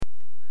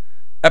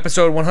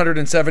Episode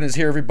 107 is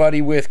here, everybody,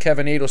 with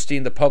Kevin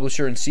Adelstein, the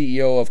publisher and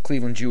CEO of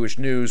Cleveland Jewish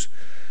News,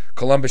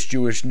 Columbus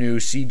Jewish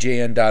News,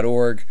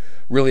 CJN.org.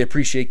 Really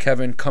appreciate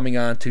Kevin coming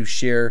on to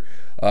share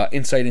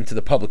insight into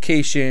the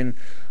publication,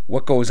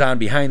 what goes on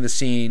behind the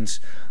scenes,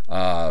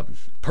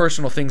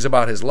 personal things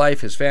about his life,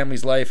 his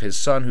family's life, his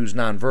son who's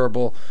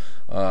nonverbal,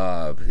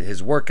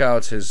 his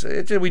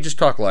workouts. We just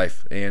talk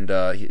life, and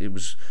it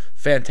was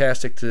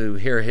fantastic to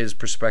hear his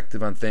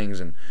perspective on things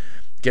and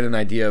get an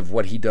idea of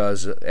what he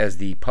does as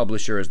the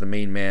publisher, as the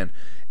main man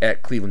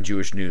at Cleveland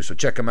Jewish News. So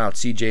check him out,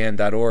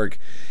 CJN.org.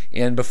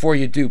 And before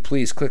you do,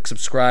 please click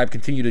subscribe.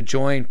 Continue to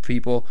join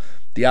people.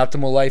 The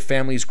Optimal Life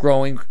family is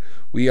growing.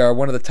 We are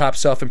one of the top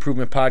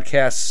self-improvement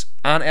podcasts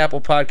on Apple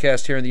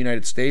Podcasts here in the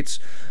United States.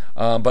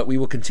 But we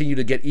will continue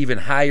to get even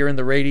higher in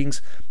the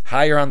ratings,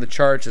 higher on the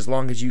charts, as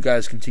long as you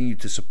guys continue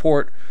to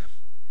support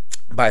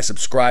by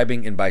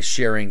subscribing and by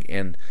sharing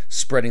and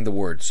spreading the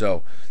word.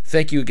 So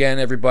thank you again,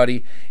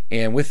 everybody.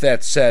 And with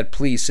that said,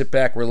 please sit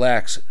back,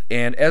 relax,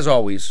 and as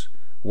always,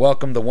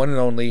 welcome the one and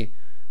only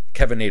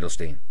Kevin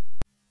Adelstein.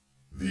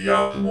 The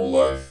Optimal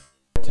Life.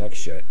 Tech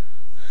shit.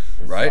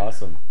 Right?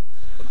 Awesome.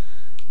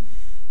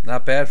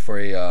 Not bad for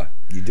a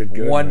You did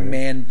good,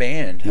 one-man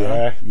band, huh?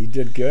 Yeah, you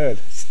did good.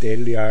 State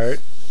of the art.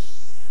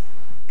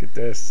 Look at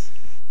this.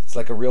 It's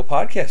like a real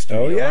podcast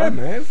studio. Oh, yeah, huh?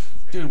 man.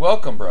 Dude,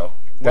 welcome, bro.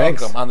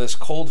 Thanks. Welcome on this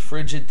cold,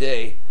 frigid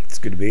day. It's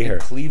good to be here. In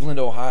Cleveland,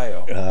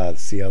 Ohio.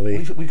 CLE.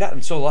 We've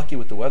gotten so lucky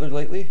with the weather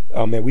lately.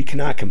 Oh, man, we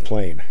cannot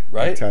complain.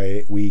 Right? I tell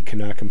you, we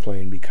cannot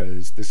complain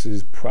because this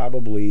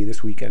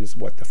weekend is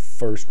the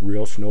first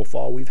real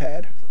snowfall we've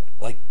had.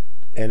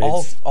 And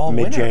it's all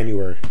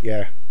mid-January. Winter.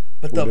 Yeah.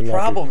 But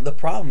the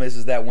problem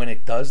is that when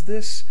it does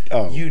this,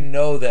 you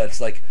know that it's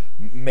like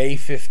May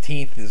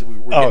 15th is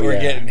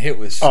we're getting hit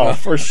with snow. Oh,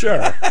 for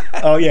sure.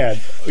 Oh, yeah.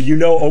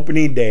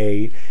 Opening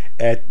day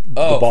at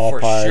the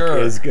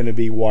ballpark is going to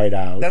be white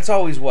out. That's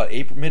always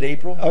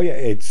mid-April? Oh, yeah.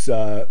 It's,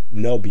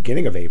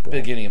 beginning of April.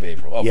 Beginning of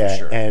April. Oh, yeah, for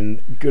sure.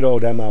 And good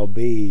old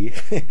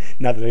MLB,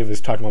 not that any of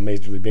us talking about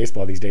Major League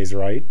Baseball these days,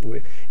 right?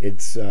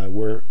 It's,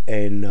 we're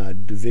in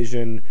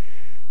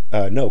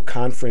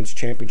conference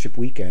championship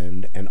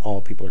weekend, and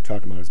all people are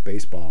talking about is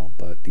baseball.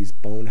 But these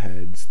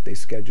boneheads, they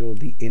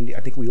scheduled I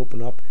think we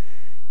open up,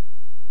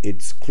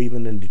 it's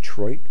Cleveland and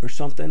Detroit or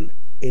something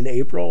in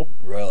April.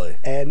 Really?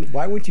 And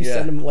why wouldn't you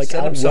send them out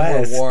somewhere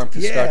west? warm to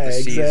start the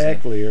season? Yeah,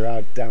 exactly. Or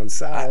out down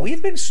south.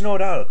 We've been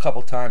snowed out a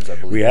couple times, I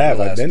believe. We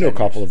have. I've been to a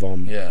couple of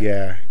them.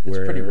 Yeah. It's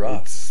pretty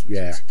rough.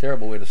 It's a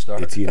terrible way to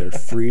start. It's either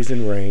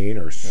freezing rain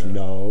or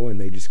snow,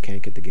 and they just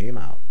can't get the game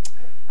out.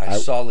 I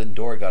saw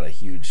Lindor got a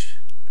huge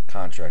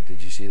contract.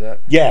 Did you see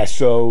that? Yeah,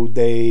 so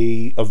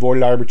they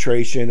avoided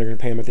arbitration. They're going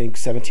to pay him, I think,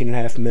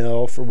 $17.5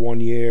 million for 1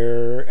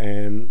 year,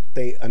 and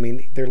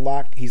they're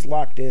locked. He's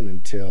locked in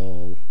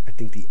until I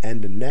think the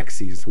end of next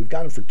season. So we've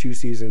got him for 2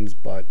 seasons,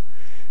 but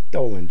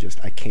Dolan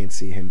I can't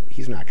see him.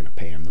 He's not going to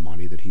pay him the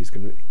money that he's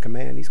going to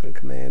command. He's going to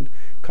command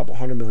a couple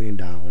 $100 million.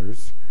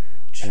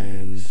 Jeez.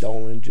 And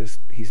Dolan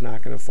he's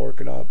not going to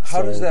fork it up.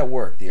 How does that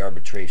work? The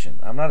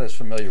arbitration? I'm not as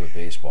familiar with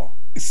baseball.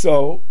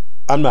 So.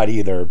 I'm not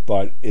either,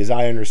 but as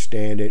I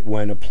understand it,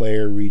 when a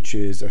player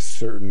reaches a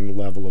certain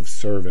level of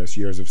service,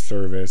 years of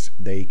service,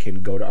 they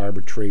can go to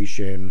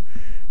arbitration,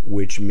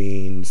 which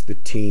means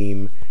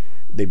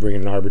they bring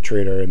in an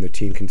arbitrator and the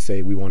team can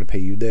say, we want to pay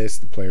you this.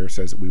 The player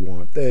says, we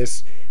want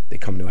this. They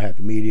come to a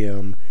happy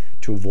medium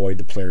to avoid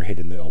the player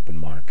hitting the open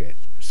market.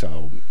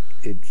 So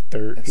it's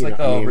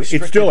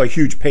still a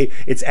huge pay.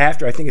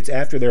 I think it's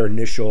after their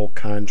initial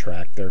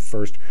contract, their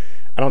first.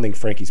 I don't think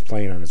Frankie's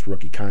playing on his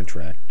rookie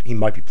contract. He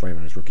might be playing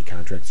on his rookie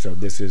contract, so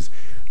this is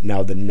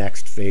now the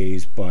next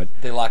phase. But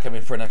they lock him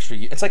in for an extra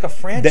year. It's like a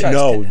franchise.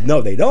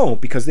 No, they don't,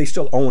 because they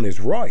still own his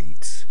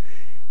rights.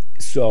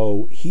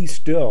 So he's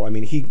still.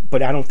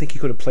 But I don't think he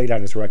could have played on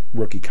his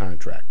rookie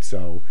contract.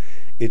 So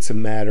it's a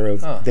matter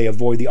of they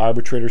avoid the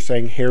arbitrator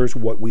saying, "Here's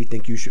what we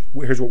think you should.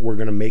 Here's what we're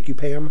going to make you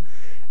pay him,"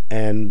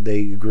 and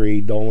they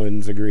agreed.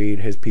 Dolan's agreed.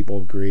 His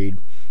people agreed.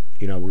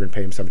 We're going to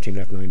pay him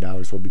 $17.5 million.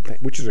 We'll be paying,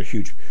 which is a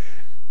huge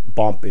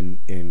bump in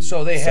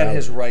so they salary. Had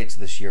his rights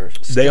this year.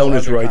 They own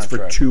his rights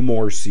contract for 2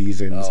 more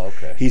seasons. Oh,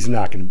 okay. He's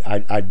not going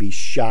to. I'd be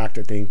shocked.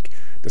 I think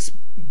the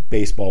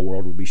baseball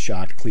world would be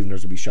shocked.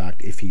 Clevelanders would be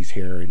shocked if he's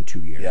here in 2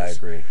 years. Yeah, I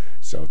agree.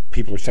 So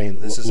people are saying,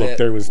 look,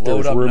 there was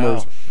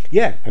rumors. Now.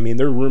 Yeah,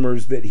 there are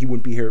rumors that he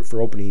wouldn't be here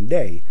for opening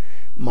day.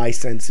 My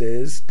sense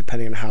is,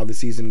 depending on how the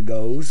season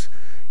goes,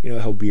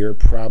 he'll be here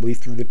probably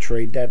through the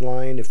trade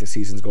deadline. If the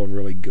season's going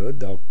really good,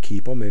 they'll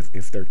keep him.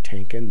 If they're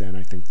tanking, then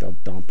I think they'll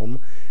dump him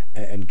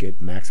and get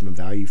maximum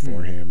value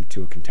for him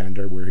to a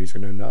contender where he's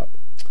going to end up.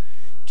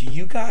 Do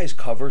you guys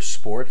cover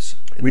sports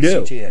in we the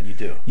do. CTN? You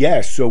do?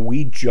 Yeah, so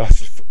we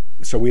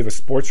have a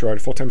sports writer,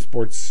 full-time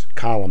sports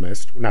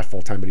columnist, not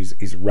full-time, but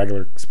he's a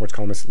regular sports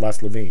columnist,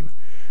 Les Levine.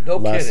 No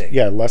kidding.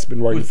 Yeah, Les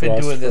been writing for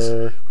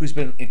us who's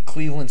been in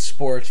Cleveland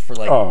sports for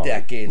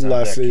decades.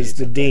 Les is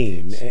the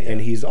dean,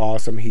 and he's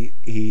awesome.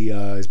 He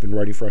has been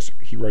writing for us.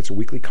 He writes a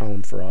weekly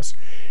column for us.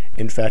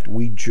 In fact,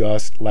 we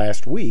just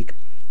last week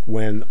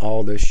when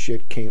all this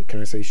shit came.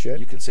 Can I say shit?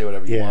 You can say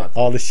whatever you want.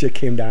 All the shit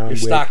came down. Your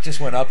stock just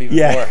went up even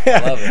more. I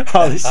love it.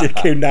 All this shit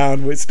came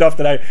down with stuff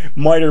that I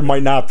might or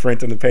might not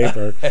print in the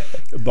paper.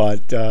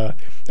 But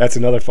that's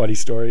another funny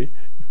story.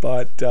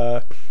 But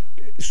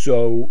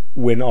so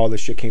when all this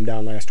shit came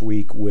down last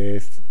week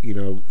with,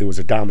 it was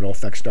a domino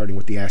effect starting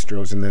with the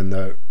Astros and then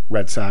the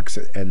Red Sox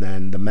and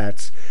then the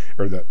Mets,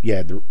 or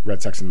the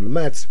Red Sox and then the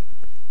Mets.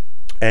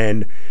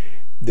 And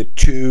the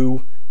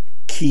two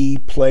key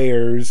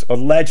players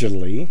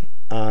allegedly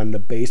on the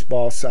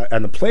baseball side,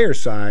 on the player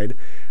side,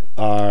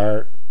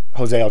 are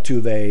Jose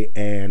Altuve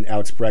and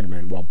Alex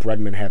Bregman. Well,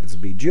 Bregman happens to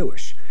be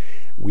Jewish.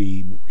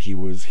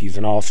 He's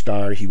an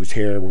all-star. He was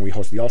here when we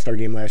hosted the all-star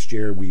game last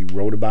year. We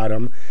wrote about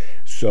him.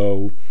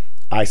 So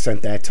I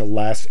sent that to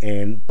Les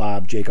and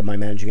Bob Jacob, my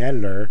managing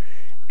editor,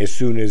 as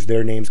soon as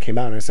their names came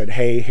out. And I said,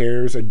 hey,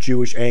 here's a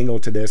Jewish angle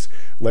to this.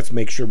 Let's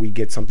make sure we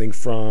get something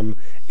from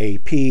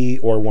AP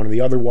or one of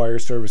the other wire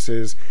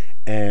services,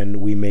 and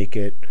we make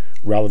it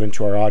relevant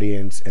to our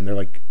audience. And they're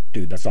like,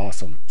 dude, that's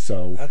awesome.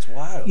 So that's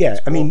wild. Yeah,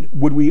 that's cool. I mean,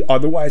 would we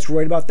otherwise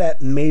write about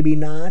that? Maybe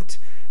not.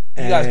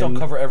 You guys don't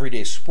cover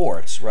everyday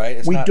sports,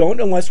 right? We don't,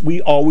 unless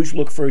we always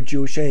look for a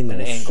Jewish angle.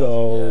 An angle,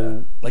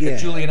 so like a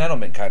Julian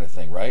Edelman kind of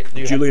thing, right?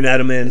 Julian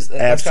Edelman, that's absolutely.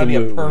 That's got to be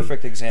a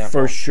perfect example.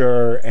 For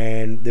sure.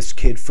 And this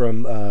kid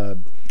from,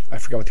 I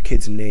forgot what the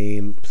kid's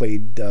name,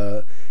 played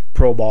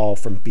pro ball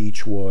from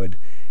Beechwood.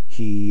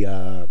 He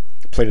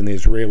played in the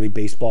Israeli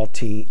baseball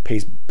team.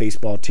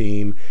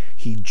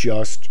 He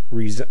just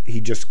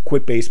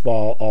quit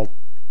baseball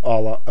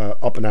all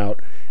up and out,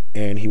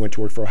 and he went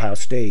to work for Ohio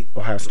State.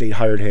 Ohio State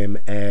hired him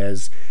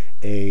as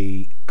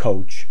a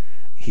coach.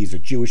 He's a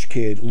Jewish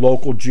kid,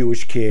 local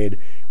Jewish kid,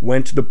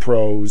 went to the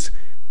pros.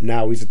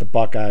 Now he's at the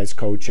Buckeyes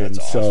coaching. That's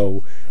awesome.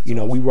 So,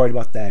 awesome. We write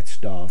about that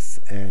stuff.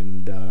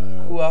 And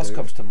who else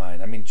comes to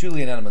mind? I mean,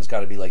 Julian Edelman's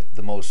got to be like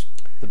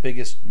the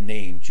biggest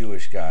name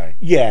Jewish guy.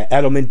 Yeah,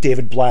 Edelman,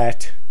 David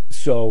Blatt.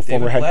 So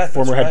former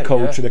head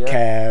coach of the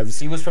Cavs.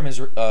 He was from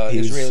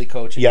Israeli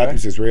coaching. Yeah, right? He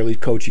was Israeli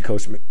coach. He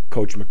coached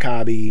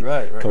Maccabi.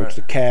 Right. Coached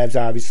the Cavs,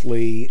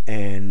 obviously.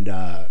 And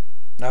now,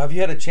 have you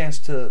had a chance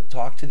to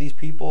talk to these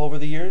people over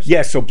the years?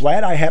 Yeah. So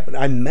Blatt,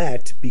 I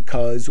met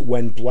because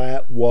when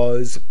Blatt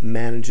was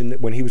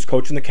when he was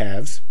coaching the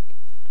Cavs,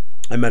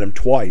 I met him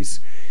twice.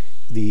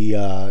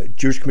 The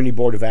Jewish Community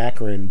Board of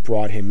Akron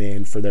brought him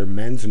in for their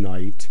men's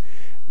night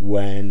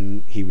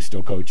when he was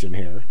still coaching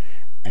here.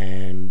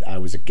 And I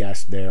was a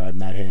guest there. I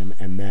met him.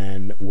 And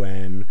then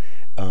when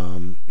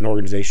an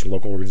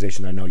local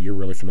organization that I know you're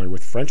really familiar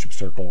with, Friendship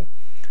Circle,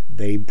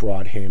 they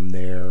brought him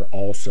there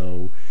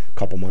also a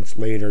couple months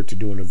later to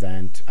do an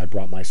event. I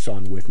brought my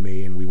son with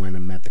me, and we went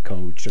and met the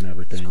coach and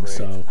everything. That's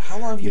great. So how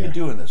long have you been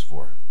doing this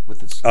for? With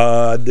this?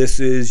 This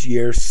is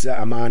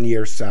I'm on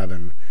year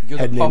 7.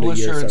 You're the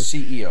publisher and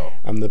CEO.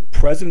 I'm the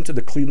president of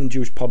the Cleveland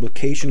Jewish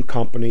Publication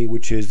Company,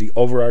 which is the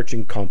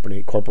overarching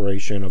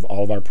corporation of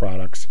all of our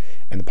products,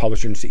 and the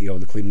publisher and CEO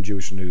of the Cleveland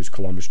Jewish News,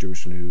 Columbus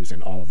Jewish News,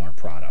 and all of our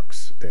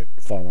products that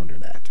fall under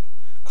that.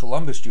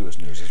 Columbus Jewish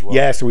News as well.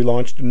 Yeah, so we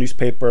launched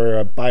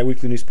a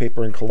bi-weekly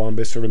newspaper in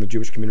Columbus, serving the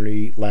Jewish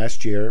community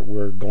last year.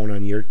 We're going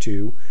on year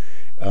 2.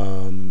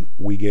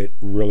 We get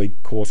really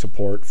cool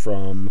support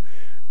from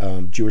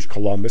Jewish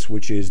Columbus,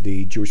 which is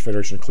the Jewish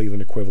Federation of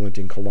Cleveland equivalent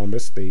in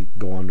Columbus. They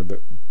go under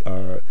the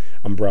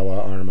umbrella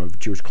arm of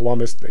Jewish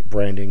Columbus, the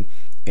branding,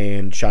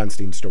 and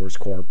Schottenstein Stores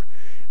Corp.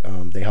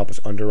 They help us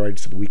underwrite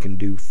so that we can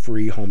do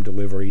free home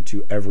delivery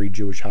to every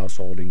Jewish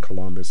household in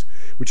Columbus,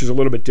 which is a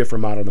little bit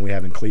different model than we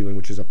have in Cleveland,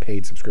 which is a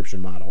paid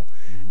subscription model.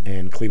 Mm-hmm.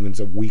 And Cleveland's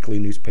a weekly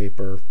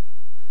newspaper.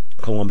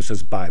 Columbus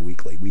is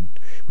bi-weekly.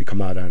 We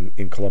come out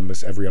in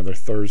Columbus every other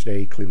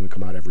Thursday. Cleveland, we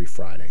come out every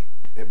Friday.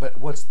 But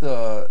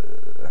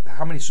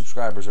how many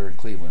subscribers are in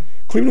Cleveland?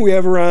 Cleveland, we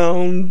have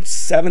around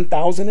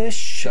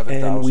 7,000-ish.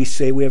 7,000. And we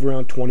say we have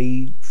around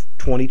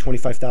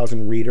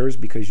 25,000 readers,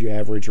 because you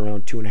average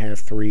around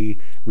 2.5-3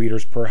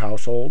 readers per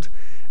household.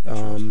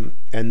 And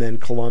then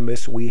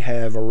Columbus, we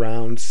have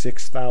around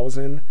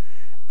 6,000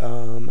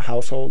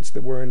 households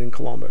that we're in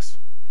Columbus.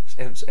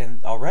 And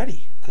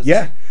already?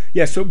 Yeah.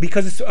 So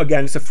because it's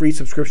a free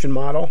subscription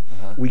model,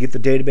 we get the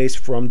database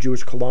from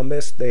Jewish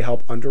Columbus. They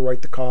help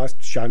underwrite the cost.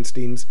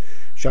 Schottenstein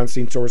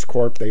Stores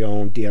Corp. They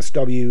own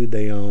DSW.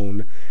 They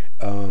own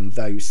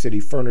Value City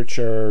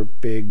Furniture.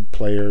 Big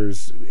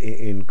players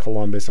in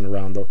Columbus and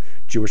around the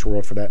Jewish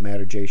world, for that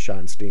matter. Jay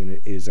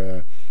Schottenstein is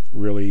a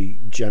really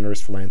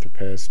generous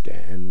philanthropist,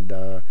 and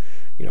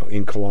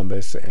in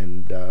Columbus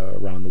and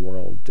around the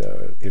world,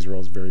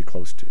 Israel is very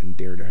close to and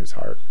dear to his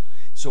heart.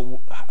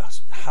 So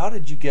how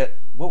did you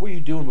what were you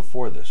doing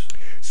before this?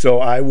 So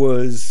I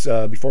was,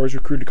 before I was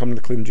recruited to come to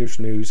the Cleveland Jewish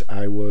News,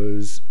 I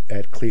was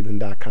at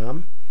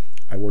Cleveland.com.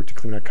 I worked at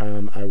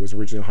Cleveland.com. I was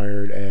originally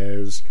hired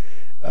as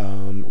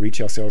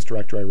retail sales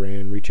director. I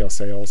ran retail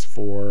sales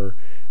for,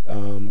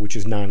 which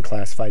is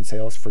non-classified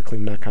sales for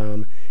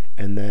Cleveland.com.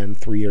 And then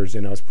 3 years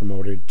in, I was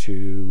promoted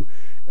to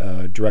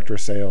director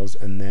of sales.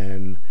 And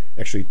then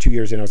actually 2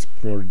 years in, I was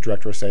promoted to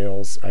director of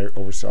sales. I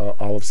oversaw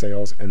all of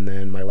sales. And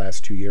then my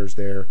last 2 years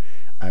there,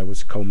 I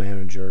was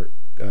co-manager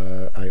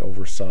I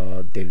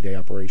oversaw day-to-day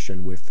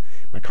operation with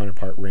my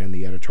counterpart ran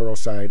the editorial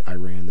side. I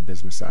ran the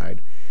business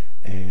side,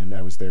 and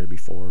I was there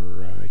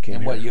before I came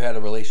And here. what, you had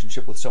a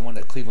relationship with someone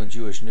at Cleveland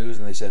Jewish News,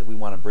 and they said, we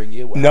want to bring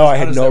you? No, I How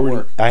had does no that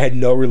work? I had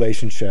no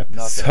relationship.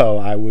 Nothing. So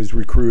I was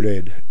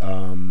recruited.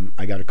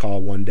 I got a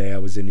call one day. I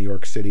was in New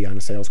York City on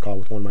a sales call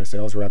with one of my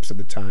sales reps at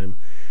the time,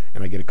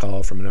 and I get a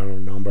call from an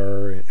unknown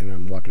number, and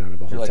I'm walking out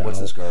of a hotel. You're like,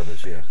 what's this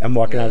garbage? Yeah. I'm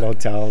walking out of the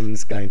hotel, and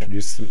this guy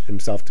introduces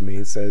himself to me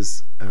and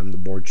says, I'm the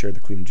board chair of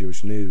the Cleveland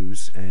Jewish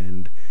News,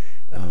 and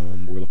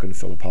we're looking to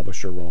fill a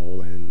publisher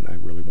role, and I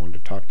really wanted to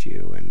talk to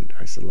you. And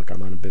I said, look,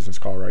 I'm on a business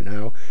call right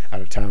now, out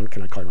of town.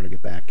 Can I call you when I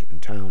get back in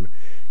town?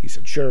 He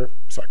said, sure.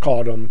 So I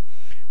called him.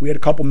 We had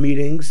a couple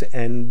meetings,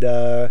 and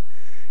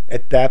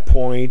at that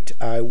point,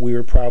 we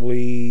were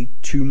probably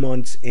 2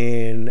 months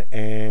in,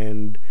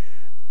 and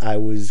I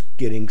was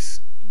getting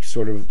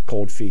sort of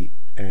cold feet.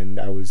 And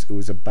it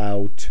was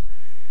about,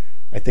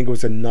 I think it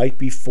was the night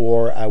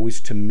before I was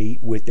to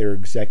meet with their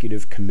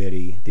executive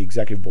committee, the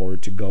executive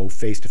board, to go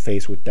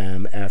face-to-face with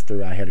them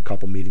after I had a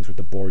couple meetings with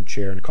the board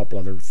chair and a couple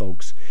other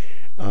folks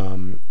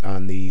on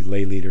the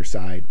lay leader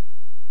side.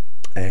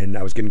 And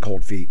I was getting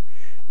cold feet.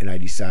 And I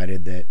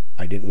decided that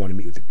I didn't want to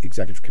meet with the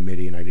executive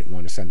committee, and I didn't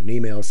want to send an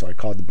email. So I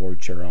called the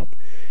board chair up,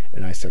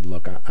 and I said,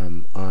 look,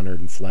 I'm honored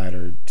and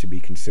flattered to be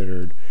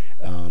considered.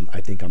 I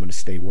think I'm going to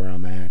stay where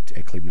I'm at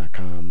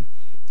Cleveland.com.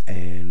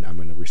 And I'm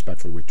going to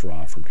respectfully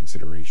withdraw from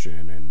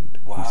consideration. And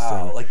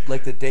Wow,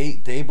 like the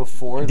day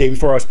before? The day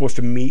before I was supposed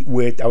to meet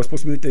with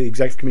the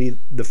executive committee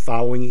the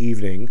following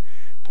evening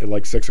at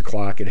like 6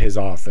 o'clock at his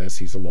office.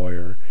 He's a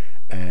lawyer.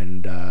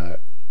 And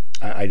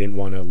I didn't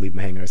want to leave him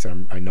hanging. I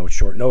said, I know it's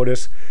short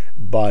notice,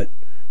 but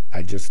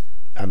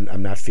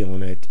I'm not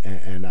feeling it,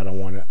 and I don't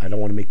want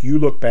to make you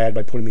look bad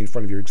by putting me in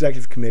front of your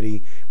executive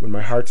committee when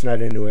my heart's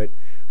not into it.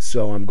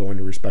 So I'm going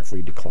to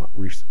respectfully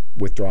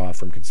withdraw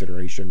from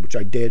consideration, which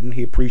I did, and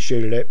he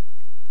appreciated it.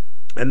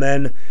 And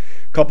then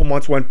a couple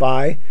months went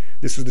by.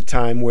 This was the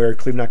time where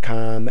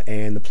Cleveland.com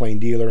and the Plain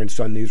Dealer and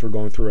Sun News were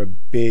going through a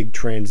big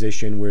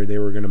transition where they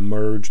were going to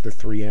merge the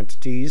three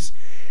entities.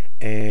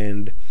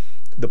 And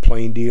the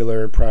Plain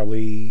Dealer,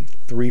 probably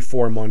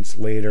 3-4 months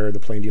later, the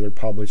Plain Dealer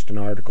published an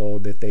article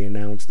that they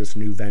announced this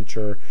new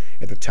venture.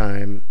 At the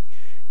time,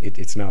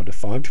 it's now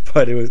defunct,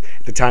 but it was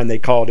at the time they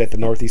called it the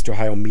Northeast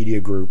Ohio Media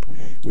Group,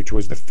 which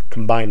was the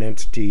combined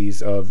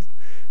entities of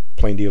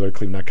Plain Dealer,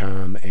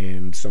 Cleveland.com,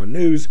 and Sun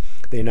News.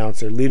 They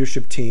announced their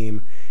leadership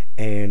team,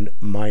 and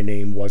my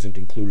name wasn't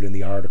included in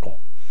the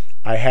article.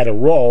 I had a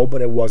role,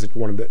 but it wasn't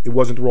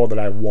the role that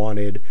I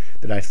wanted,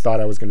 that I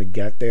thought I was going to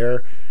get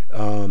there.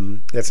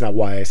 That's not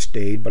why I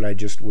stayed, but I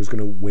just was going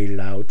to wait it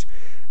out.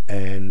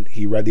 And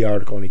he read the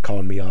article, and he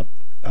called me up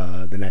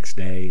the next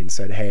day and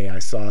said, hey, I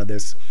saw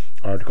this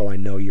article. I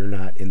know you're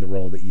not in the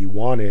role that you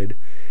wanted.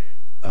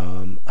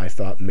 I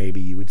thought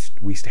maybe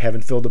we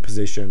haven't filled the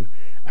position.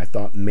 I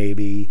thought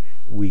maybe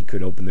we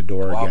could open the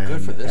door again. Wow,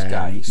 good for this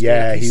guy. He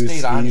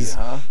stayed on you,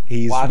 huh?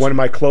 He's Watching. One of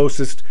my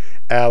closest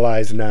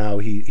allies now.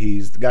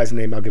 He's the guy's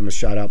name, I'll give him a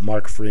shout out,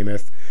 Mark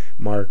Freemuth.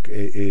 Mark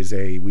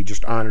we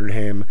just honored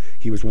him.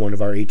 He was one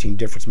of our 18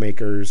 difference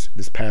makers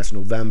this past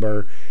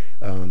November.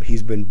 He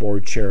was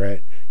board chair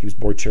at,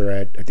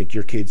 I think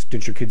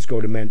didn't your kids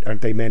go to,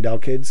 aren't they Mandel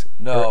kids?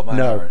 No, mine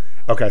aren't.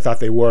 Okay, I thought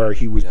they were.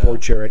 He was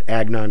board chair at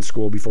Agnon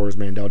School before it was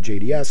Mandel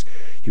JDS.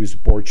 He was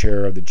board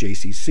chair of the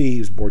JCC. He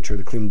was board chair of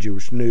the Cleveland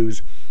Jewish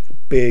News.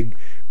 Big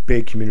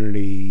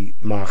community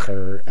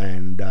macher.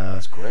 And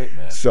that's great,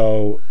 man.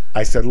 So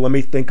I said, let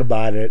me think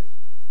about it.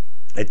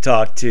 I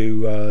talked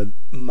to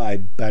my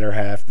better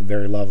half, the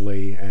very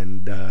lovely,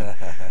 and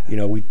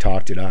we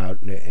talked it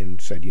out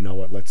and said, you know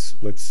what,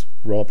 let's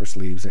roll up our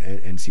sleeves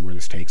and see where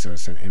this takes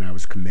us. And I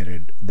was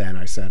committed. Then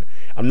I said,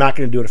 I'm not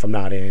going to do it if I'm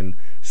not in.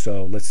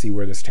 So let's see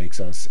where this takes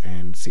us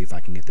and see if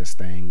I can get this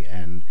thing.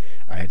 And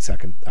I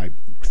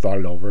thought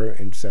it over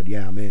and said,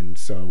 yeah, I'm in.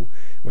 So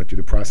went through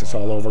the process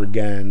all over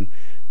again.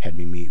 Had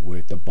me meet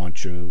with a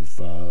bunch of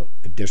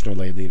additional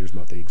lay leaders,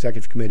 met with the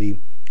executive committee,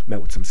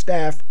 met with some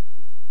staff.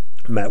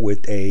 Met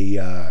with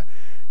a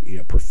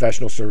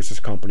professional services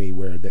company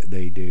where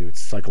they do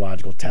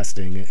psychological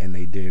testing, and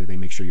they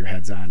make sure your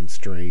head's on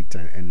straight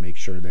and make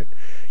sure that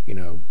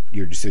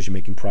your decision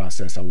making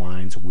process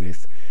aligns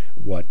with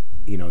what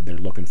they're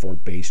looking for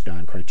based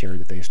on criteria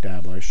that they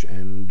establish,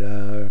 and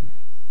the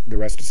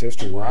rest is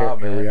history. Wow,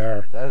 here we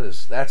are.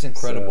 That's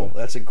incredible. So,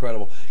 that's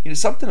incredible.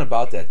 Something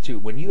about that too.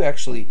 When you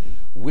actually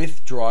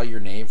withdraw your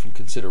name from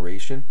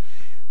consideration,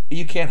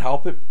 you can't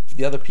help it for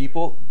the other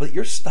people, but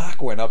your stock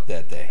went up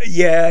that day.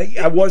 Yeah,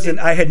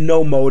 I had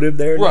no motive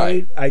there,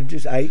 right?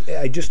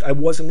 Nate. I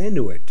wasn't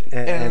into it,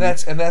 and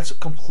that's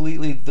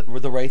completely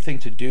the right thing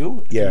to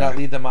do. Yeah. To not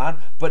lead them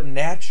on, but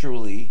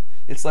naturally,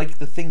 it's like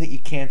the thing that you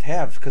can't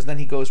have, because then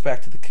he goes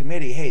back to the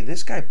committee. Hey,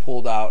 this guy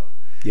pulled out.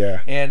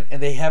 Yeah. And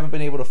they haven't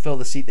been able to fill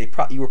the seat.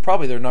 You were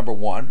probably their number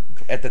one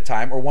at the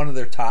time, or one of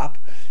their top.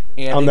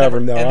 And I'll never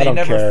know. I don't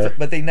care.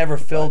 But they never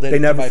filled it. They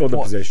never filled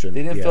the position.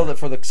 They didn't fill it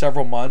for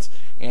several months,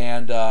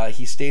 and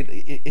he stayed.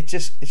 It's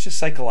just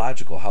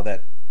psychological how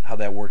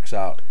that works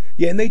out.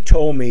 Yeah, and they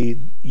told me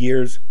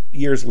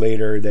years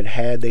later that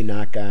had they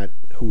not got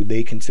who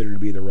they considered to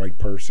be the right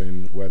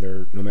person,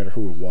 no matter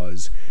who it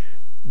was,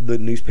 the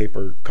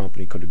newspaper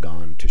company could have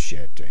gone to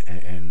shit.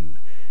 And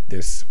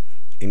this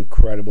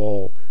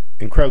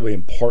incredibly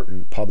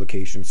important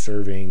publication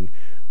serving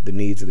the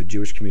needs of the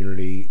Jewish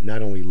community,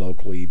 not only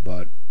locally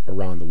but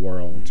around the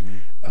world,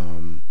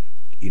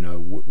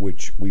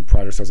 which we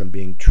pride ourselves on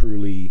being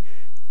truly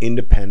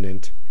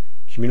independent,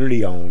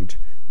 community-owned,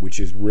 which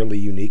is really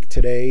unique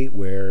today,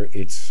 where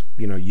it's,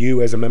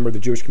 you as a member of the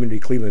Jewish community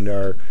of Cleveland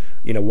are,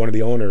 one of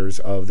the owners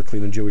of the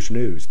Cleveland Jewish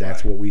News.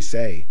 That's right. What we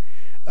say.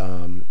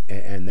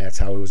 And that's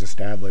how it was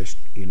established,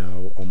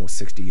 almost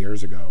 60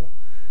 years ago.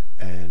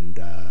 And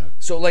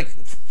so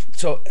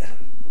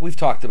we've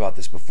talked about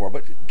this before,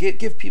 but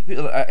give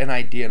people an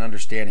idea and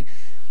understanding.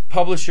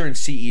 Publisher and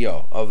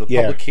CEO of the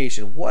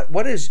publication.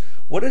 What is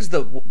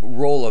the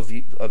role of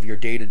your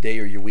day-to-day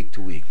or your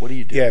week-to-week? What do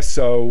you do? Yeah,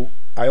 so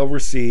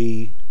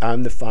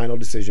I'm the final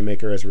decision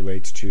maker as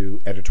relates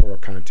to editorial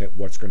content,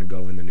 what's going to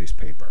go in the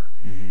newspaper.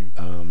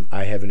 Mm-hmm.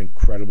 I have an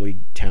incredibly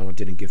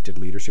talented and gifted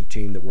leadership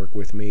team that work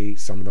with me.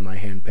 Some of them I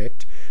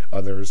handpicked.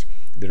 Others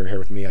that are here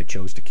with me, I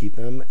chose to keep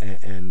them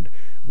and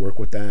work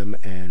with them.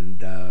 And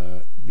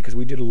because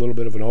we did a little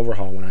bit of an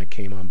overhaul when I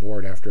came on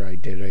board after I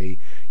did a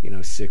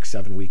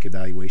 6-7 week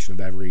evaluation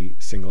of every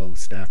single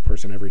staff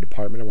person, every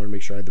department. I want to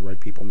make sure I had the right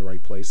people in the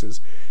right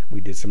places. We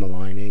did some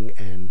aligning,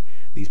 and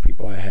these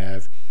people I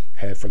have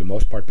for the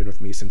most part been with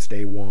me since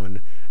day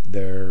one.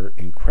 They're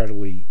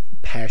incredibly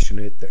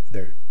passionate.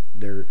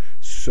 They're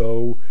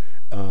so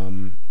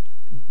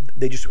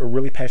they just are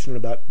really passionate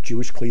about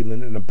Jewish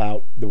Cleveland and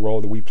about the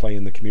role that we play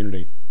in the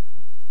community.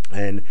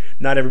 And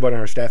not everybody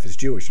on our staff is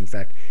Jewish. In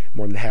fact,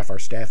 more than half our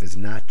staff is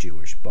not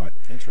Jewish. But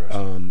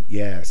interesting.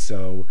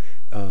 So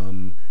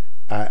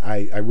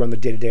I run the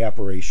day-to-day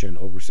operation.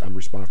 I'm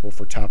responsible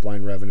for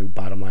top-line revenue,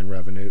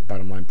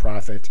 bottom-line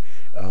profit.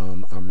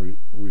 I'm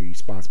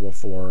responsible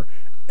for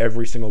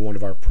every single one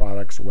of our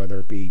products, whether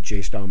it be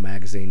J-Style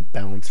Magazine,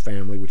 Balance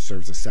Family, which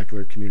serves the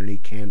secular community,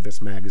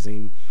 Canvas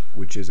Magazine,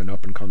 which is an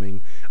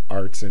up-and-coming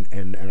arts and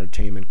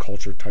entertainment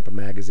culture type of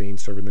magazine,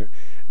 serving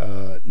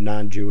the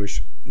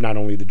non-Jewish, not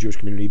only the Jewish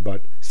community,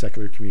 but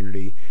secular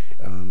community,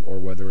 or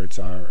whether it's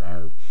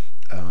our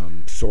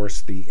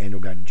Source, the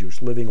Annual Guide to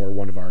Jewish Living, or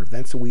one of our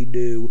events that we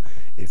do.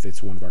 If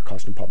it's one of our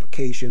custom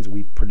publications,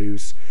 we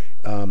produce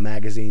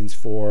magazines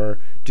for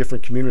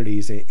different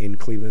communities in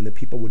Cleveland that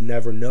people would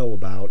never know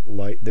about,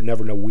 that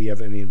never know we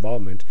have any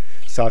involvement.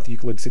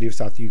 City of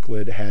South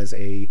Euclid has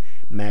a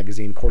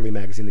quarterly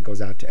magazine that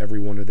goes out to every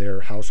one of their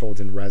households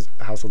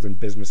and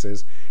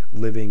businesses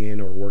living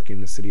in or working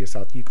in the city of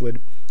South Euclid.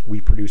 We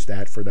produce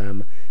that for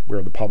them.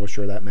 We're the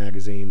publisher of that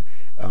magazine.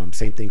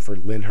 Same thing for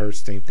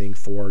Lyndhurst, same thing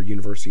for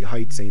University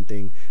Heights, same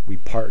thing. We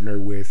partner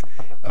with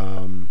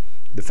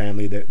the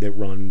family that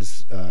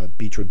runs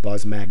Beechwood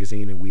Buzz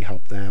magazine, and we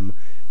help them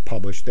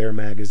publish their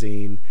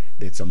magazine.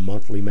 It's a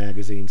monthly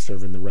magazine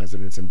serving the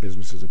residents and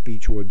businesses of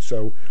Beechwood.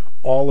 So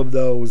all of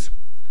those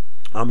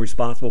I'm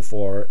responsible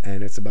for,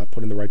 and it's about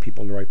putting the right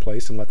people in the right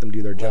place and let them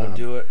do their job. Let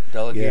them do it,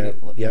 delegate it.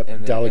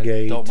 Yep,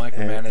 delegate. And don't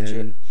micromanage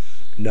it.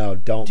 No,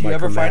 don't micromanage it. Do you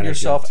ever find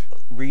yourself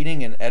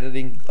reading and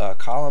editing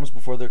columns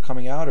before they're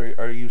coming out, or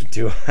are you?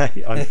 Do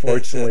I?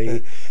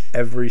 Unfortunately,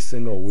 every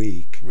single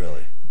week.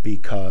 Really?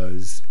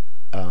 Because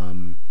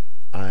I'm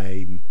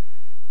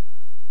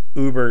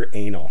uber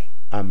anal.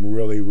 I'm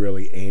really,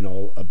 really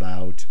anal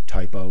about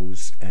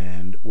typos,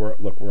 and we're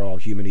all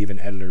human. Even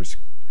editors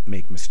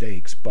make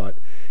mistakes, but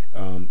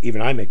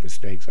even I make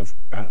mistakes.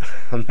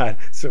 I'm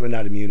certainly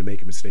not immune to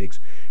making mistakes,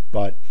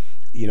 but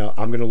I'm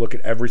going to look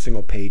at every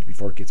single page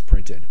before it gets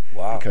printed.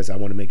 Wow. Because I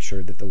want to make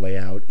sure that the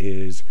layout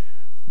is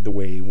the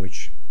way in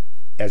which,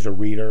 as a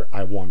reader,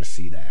 I want to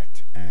see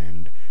that.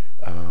 And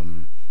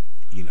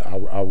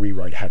I'll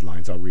rewrite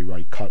headlines. I'll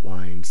rewrite cut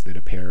lines that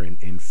appear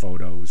in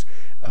photos.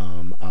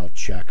 I'll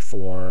check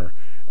for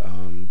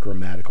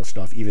grammatical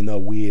stuff, even though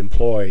we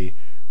employ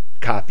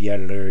copy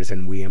editors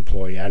and we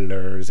employ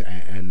editors,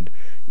 and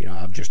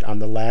I'm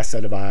the last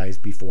set of eyes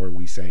before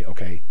we say,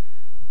 okay,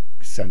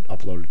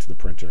 upload it to the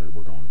printer,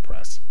 we're going to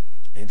press.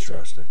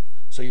 Interesting.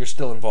 So you're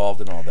still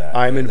involved in all that?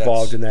 I'm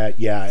involved in that,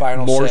 yeah.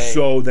 More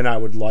so than I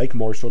would like,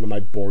 more so than my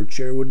board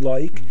chair would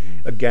like.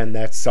 Mm-hmm. Again,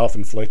 that's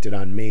self-inflicted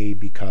on me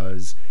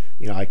because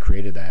I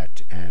created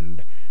that,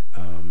 and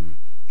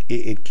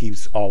it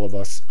keeps all of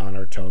us on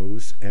our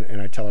toes.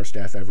 And I tell our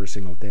staff every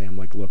single day, I'm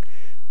like, look,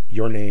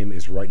 your name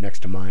is right next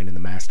to mine in the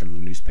masthead of the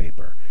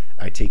newspaper.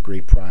 I take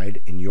great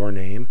pride in your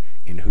name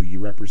and who you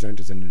represent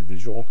as an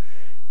individual.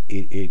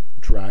 It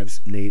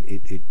drives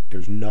Nate.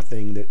 There's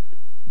nothing that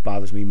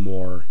bothers me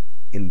more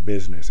in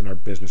business, in our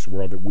business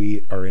world that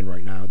we are in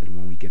right now, than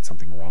when we get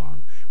something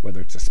wrong.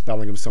 Whether it's a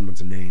spelling of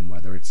someone's name,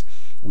 whether it's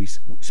we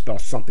spell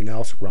something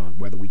else wrong,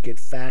 whether we get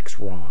facts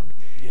wrong.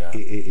 Yeah.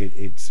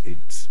 It's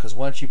because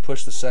once you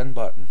push the send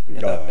button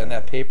and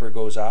that paper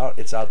goes out,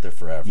 it's out there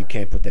forever. You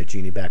can't put that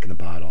genie back in the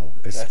bottle,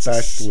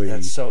 especially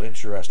that's so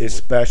interesting.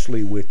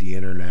 Especially with the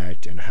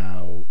internet and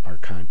how our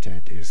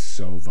content is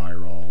so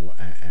viral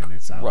and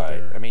it's out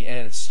there. Right. I mean,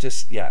 and it's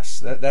just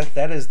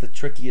that is the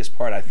trickiest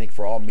part, I think,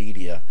 for all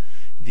media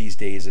these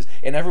days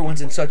and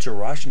everyone's in such a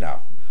rush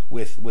now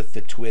with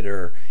the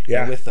Twitter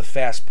and with the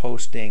fast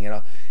posting and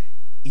all.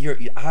 Your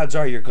odds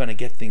are you're going to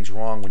get things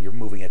wrong when you're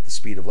moving at the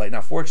speed of light. Now,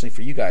 fortunately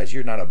for you guys,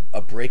 you're not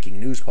a breaking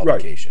news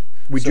publication.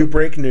 Right. We do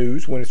break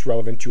news when it's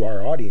relevant to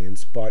our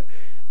audience, but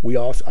I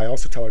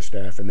also tell our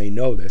staff, and they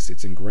know this,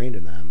 it's ingrained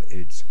in them,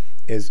 it's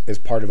as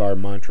part of our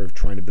mantra of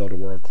trying to build a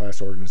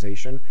world-class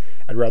organization.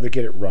 I'd rather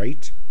get it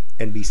right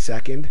and be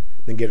second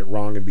than get it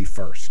wrong and be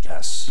first.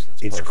 Yes.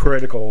 It's perfect.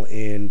 Critical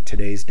in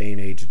today's day and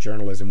age of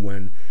journalism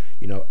when,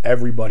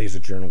 everybody's a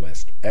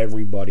journalist.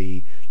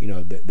 Everybody,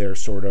 they're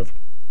sort of...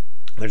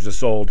 There's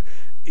this old,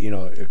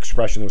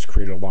 expression that was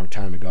created a long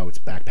time ago. It's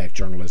backpack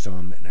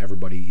journalism, and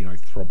everybody,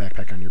 throw a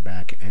backpack on your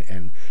back,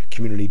 and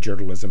community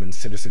journalism and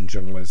citizen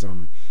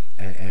journalism,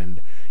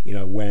 and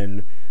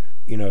when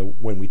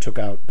we took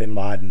out Bin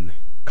Laden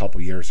a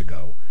couple years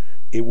ago,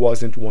 it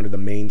wasn't one of the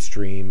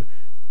mainstream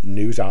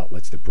news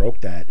outlets that broke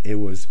that. It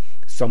was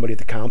somebody at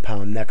the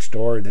compound next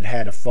door that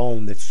had a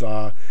phone that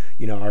saw,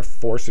 our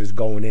forces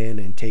going in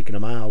and taking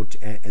them out,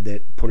 and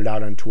that put it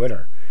out on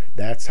Twitter.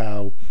 That's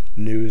how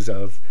news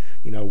of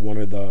one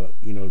of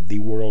the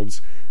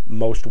world's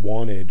most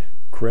wanted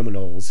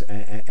criminals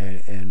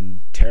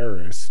and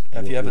terrorists.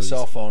 If you have a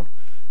cell phone,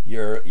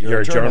 you're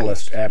a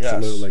journalist.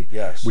 Absolutely.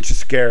 Yes. Which is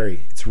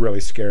scary. It's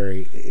really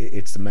scary.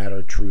 It's a matter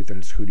of truth, and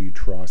it's who do you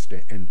trust,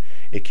 and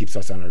it keeps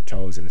us on our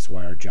toes, and it's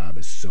why our job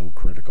is so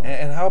critical.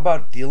 And how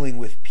about dealing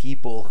with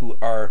people who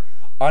are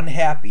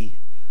unhappy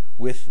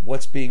with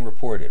what's being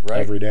reported,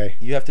 right? Every day.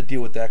 You have to deal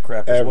with that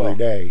crap as well. Every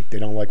day. They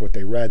don't like what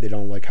they read. They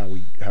don't like how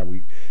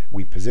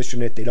we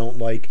position it. They don't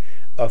like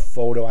a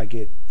photo.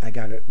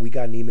 We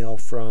got an email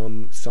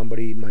from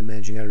somebody, my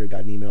managing editor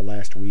got an email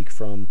last week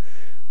from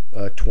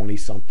a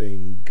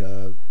 20-something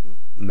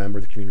member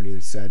of the community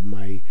that said,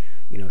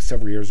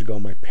 several years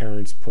ago, my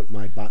parents put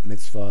my bat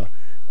mitzvah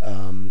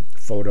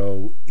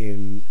photo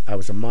in. I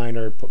was a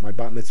minor, put my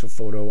bat mitzvah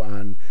photo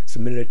on,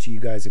 submitted it to you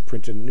guys. It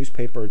printed in the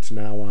newspaper. It's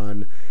now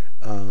on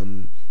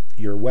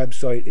your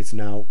website. It's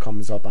now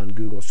comes up on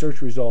Google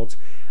search results.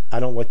 I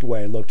don't like the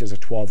way I looked as a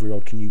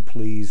 12-year-old. Can you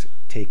please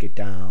take it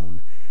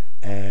down?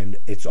 And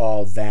it's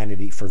all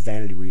vanity for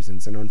vanity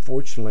reasons. And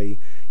unfortunately,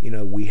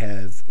 we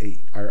have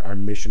our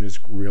mission is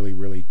really,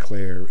 really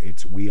clear.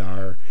 We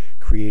are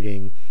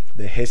creating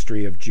the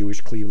history of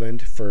Jewish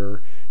Cleveland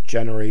for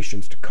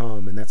generations to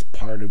come, and that's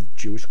part of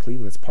Jewish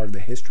Cleveland. That's part of the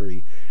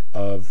history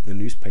of the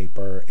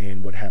newspaper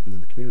and what happens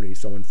in the community.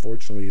 So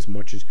unfortunately, as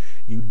much as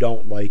you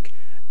don't like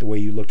the way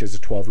you looked as a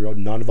 12-year-old,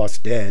 none of us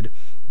did,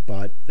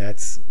 but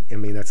that's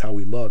how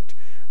we looked,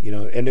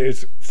 and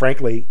it's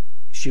frankly,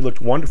 she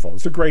looked wonderful.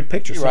 It's a great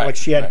picture. It's not like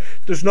she had.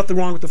 There's nothing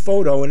wrong with the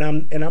photo, and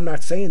I'm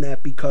not saying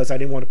that because I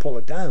didn't want to pull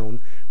it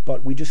down.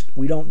 But we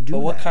don't do that. But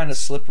what kind of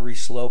slippery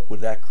slope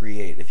would that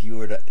create if you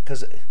were to?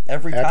 Because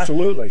every time,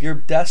 your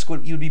desk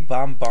you'd be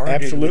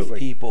bombarded with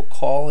people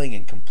calling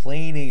and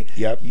complaining.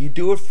 Yep. You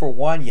do it for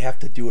one, you have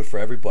to do it for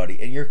everybody,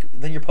 and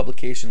then your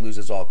publication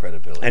loses all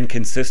credibility. And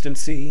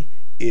consistency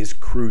is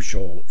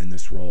crucial in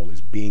this role, is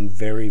being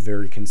very,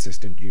 very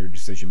consistent in your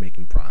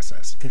decision-making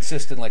process.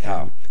 Consistent like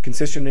how?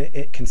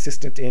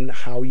 Consistent in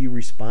how you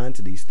respond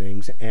to these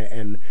things.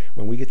 And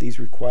when we get these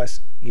requests,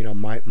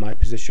 my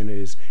position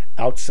is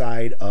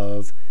outside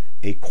of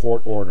a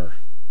court order,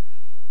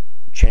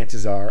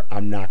 chances are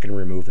I'm not going to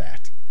remove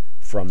that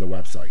from the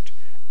website.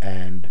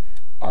 And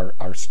our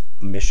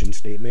mission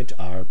statement,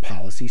 our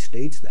policy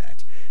states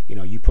that.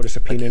 You put a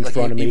subpoena in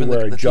front of me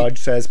where a judge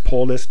says,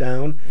 pull this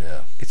down.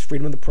 Yeah. It's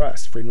freedom of the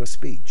press, freedom of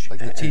speech. Like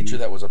the teacher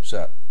that was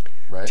upset,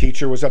 right?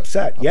 Teacher was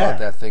upset, about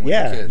that thing with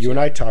the kids. You and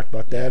I talked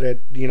about that at,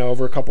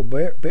 over a couple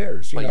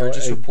beers. But you're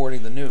just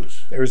reporting the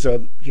news. There's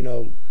a,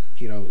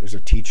 there's a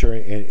teacher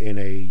in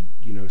a,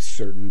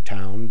 certain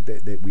town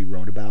that we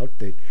wrote about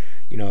that,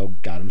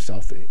 got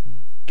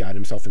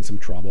himself in some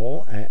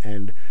trouble.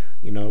 And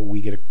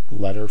we get a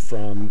letter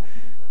from,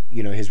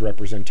 his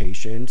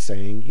representation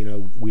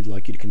saying, we'd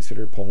like you to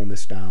consider pulling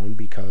this down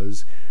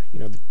because,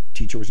 the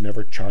teacher was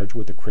never charged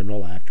with a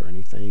criminal act or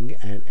anything.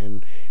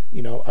 And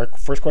our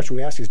first question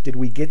we ask is, did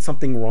we get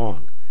something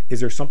wrong? Is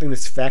there something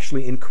that's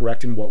factually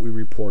incorrect in what we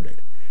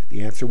reported?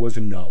 The answer was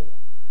no.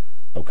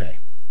 Okay,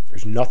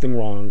 there's nothing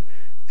wrong,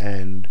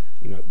 and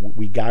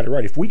we got it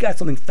right. If we got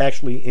something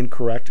factually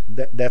incorrect,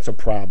 that's a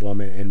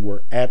problem, and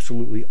we're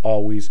absolutely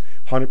always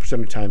 100% of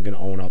the time going to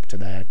own up to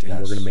that, and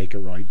we're going to make it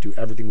right, do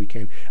everything we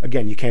can.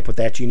 Again, you can't put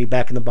that genie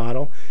back in the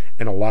bottle,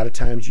 and a lot of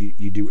times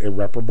you do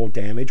irreparable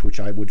damage, which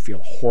I would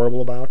feel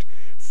horrible about.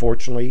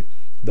 Fortunately,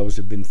 those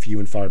have been few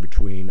and far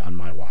between on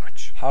my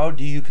watch. How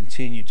do you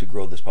continue to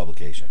grow this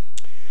publication?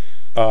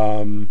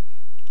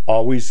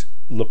 Always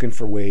looking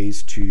for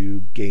ways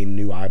to gain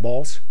new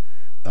eyeballs.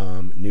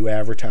 new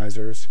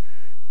advertisers,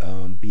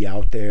 be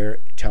out there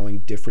telling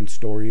different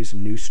stories,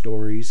 new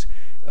stories,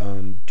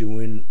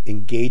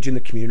 engaging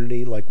the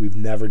community like we've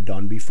never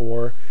done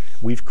before.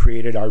 We've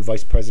created our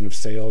vice president of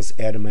sales,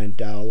 Adam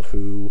Mandel,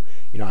 who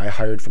I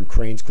hired from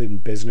Cranes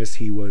Cleveland Business.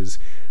 He was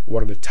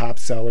one of the top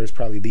sellers,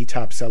 probably the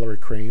top seller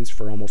at Cranes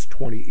for almost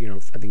 20. I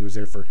think he was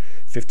there for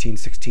 15,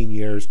 16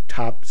 years,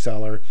 top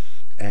seller,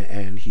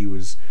 and he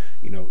was,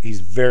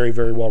 he's very,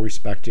 very well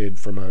respected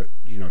from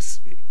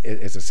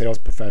as a sales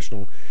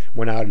professional.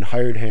 Went out and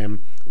hired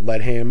him,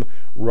 let him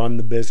run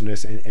the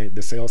business and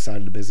the sales side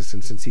of the business.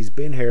 And since he's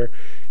been here,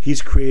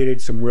 he's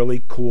created some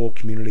really cool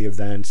community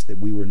events that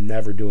we were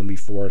never doing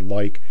before,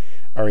 like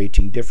our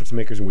 18 Difference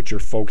Makers, in which your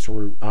folks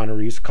were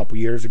honorees a couple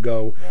years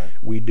ago. Right.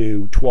 We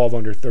do 12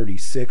 under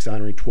 36,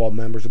 honoring 12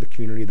 members of the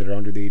community that are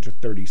under the age of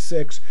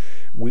 36.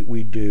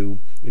 We do,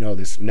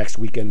 this next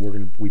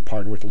weekend we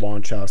partner with the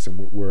Launch House, and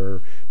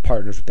we're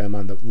partners with them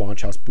on the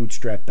Launch House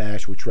Bootstrap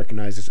Bash, which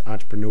recognizes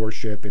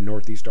entrepreneurship in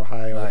Northeast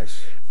Ohio.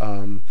 Nice.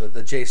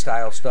 The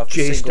J-Style stuff.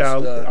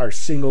 J-Style, our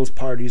singles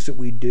parties that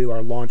we do,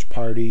 our launch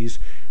parties.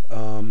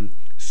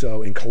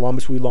 So in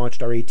Columbus, we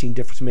launched our 18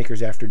 Difference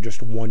Makers after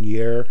just 1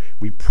 year.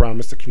 We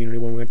promised the community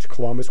when we went to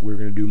Columbus we were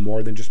going to do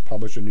more than just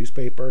publish a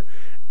newspaper.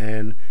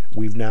 And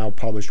we've now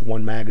published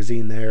one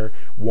magazine there,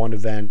 one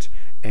event,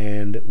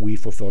 and we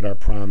fulfilled our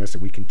promise,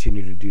 and we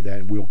continue to do that,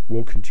 and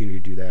we'll continue to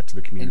do that to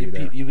the community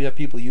there. You have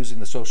people using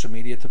the social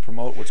media to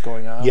promote what's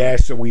going on? Yeah,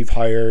 so we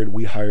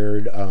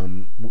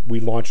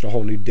launched a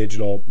whole new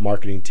digital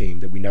marketing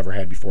team that we never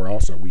had before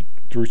also. We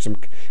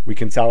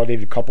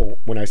consolidated a couple,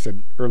 when I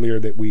said earlier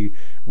that we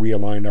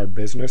realigned our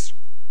business.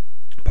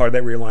 Part of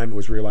that realignment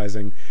was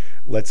realizing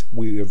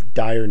we have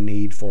dire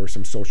need for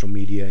some social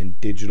media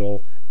and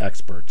digital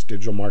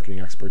marketing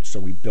experts. So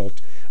we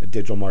built a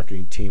digital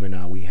marketing team, and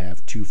now we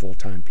have 2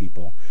 full-time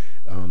people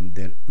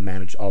that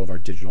manage all of our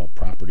digital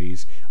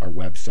properties, our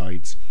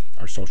websites,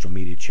 our social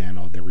media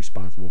channel. They're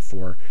responsible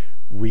for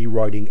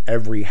rewriting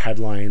every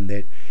headline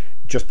that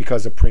just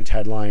because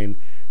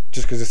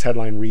this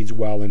headline reads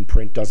well in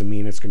print doesn't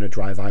mean it's going to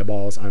drive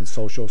eyeballs on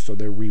social. So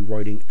they're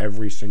rewriting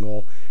every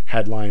single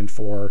headline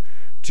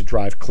to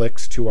drive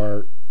clicks to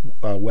our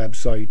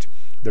website.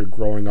 They're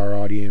growing our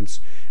audience.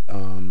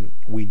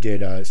 We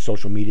did a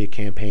social media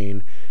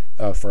campaign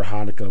for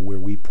Hanukkah where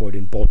we put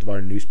in both of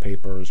our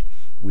newspapers.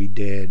 We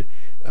did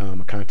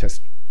a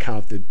contest,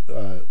 count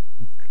the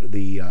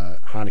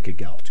Hanukkah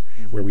gelt,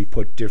 where we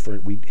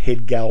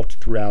hid gelt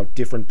throughout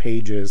different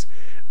pages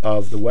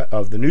of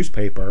the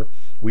newspaper.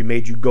 We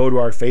made you go to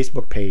our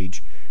Facebook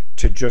page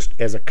to just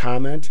as a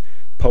comment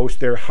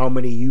post there how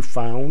many you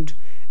found,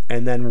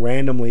 and then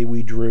randomly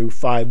we drew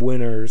 5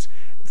 winners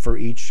for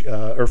each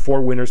or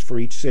 4 winners for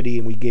each city,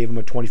 and we gave them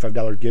a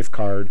 $25 gift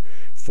card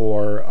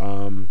toward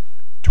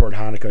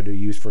Hanukkah to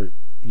use for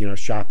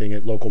shopping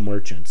at local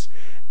merchants.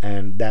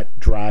 And that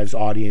drives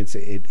audience.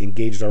 It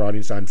engages our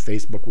audience on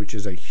Facebook, which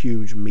is a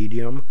huge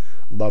medium,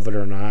 love it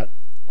or not.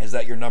 Is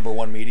that your number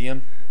one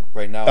medium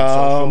right now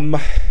on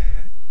social?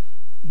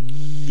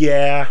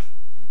 Yeah,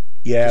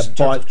 just in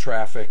terms of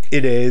traffic.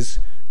 It is.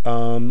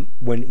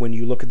 When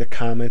you look at the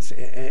comments,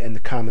 and the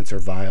comments are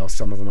vile.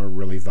 Some of them are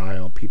really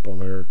vile.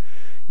 People are,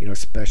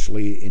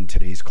 especially in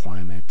today's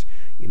climate,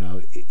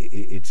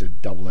 it's a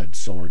double-edged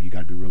sword. You got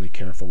to be really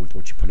careful with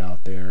what you put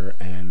out there,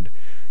 and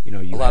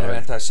a lot of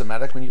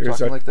anti-Semitic when you're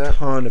talking like that. There's a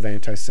ton of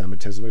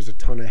anti-Semitism. There's a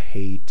ton of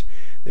hate.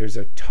 There's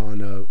a ton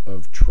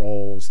of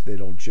trolls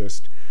that'll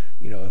just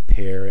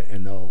appear,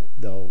 and they'll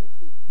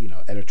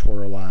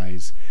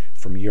editorialize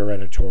from your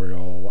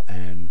editorial,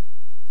 and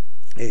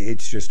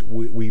it's just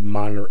we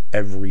monitor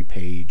every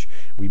page.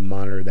 We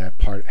monitor that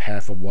part,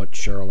 half of what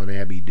Cheryl and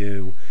Abby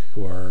do,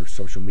 who are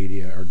social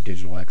media or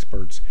digital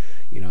experts.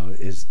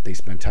 Is they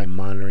spend time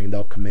monitoring.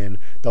 They'll come in,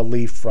 they'll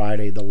leave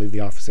Friday, they'll leave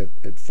the office at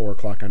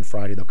 4:00 on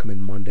Friday, they'll come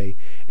in Monday,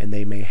 and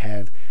they may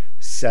have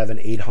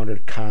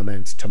 700-800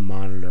 comments to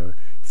monitor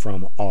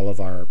from all of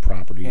our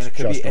properties. And it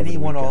could be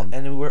anyone,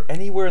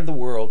 anywhere in the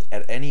world,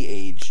 at any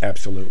age.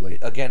 Absolutely.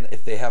 Again,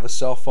 if they have a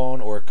cell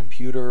phone or a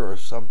computer or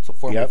some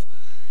form of,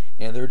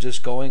 and they're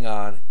just going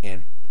on,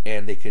 and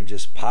they can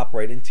just pop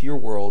right into your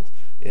world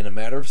in a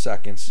matter of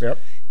seconds. Yep.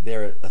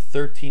 They're a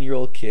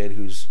 13-year-old kid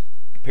whose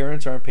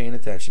parents aren't paying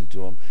attention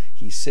to him.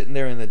 He's sitting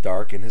there in the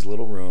dark in his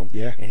little room,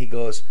 and he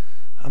goes,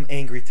 I'm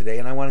angry today,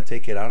 and I want to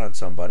take it out on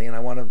somebody, and I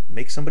want to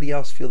make somebody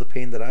else feel the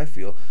pain that I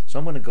feel. So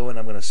I'm going to go and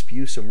I'm going to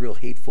spew some real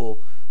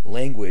hateful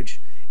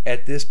language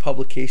at this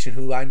publication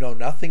who I know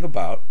nothing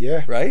about.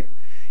 Yeah. Right?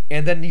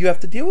 And then you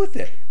have to deal with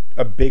it.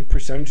 A big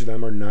percentage of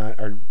them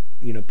are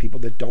people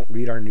that don't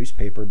read our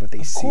newspaper, but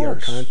they see our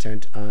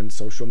content on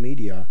social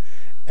media.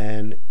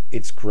 And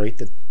it's great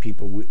that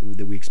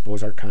that we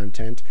expose our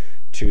content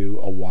to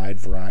a wide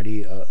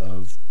variety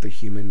of the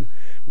human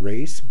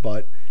race,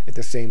 but at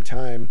the same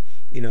time,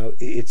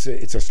 it's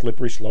a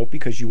slippery slope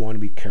because you want to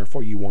be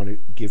careful. You want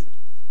to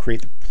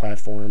create the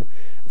platform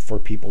for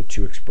people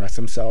to express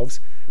themselves,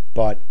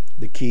 but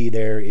the key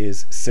there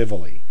is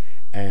civilly,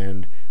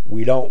 and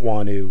we don't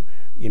want to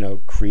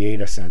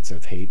create a sense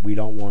of hate. We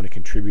don't want to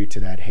contribute to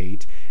that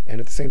hate, And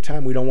at the same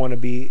time, we don't want to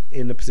be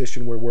in the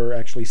position where we're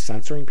actually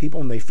censoring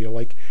people and they feel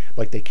like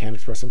they can't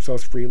express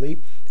themselves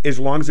freely, as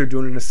long as they're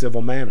doing it in a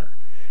civil manner.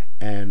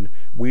 And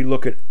we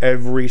look at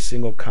every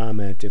single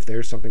comment. If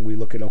there's something, we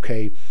look at,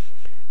 okay,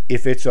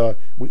 if it's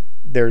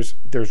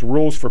there's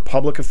rules for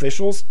public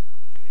officials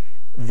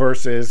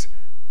versus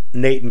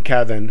Nate and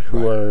Kevin,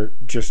 who are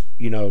just,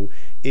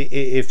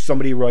 if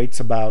somebody writes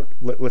about,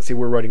 let's say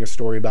we're writing a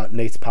story about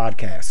Nate's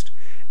podcast,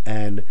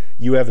 and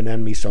you have an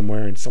enemy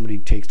somewhere and somebody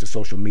takes to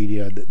social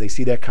media, they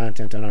see that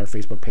content on our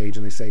Facebook page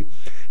and they say,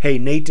 hey,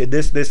 Nate did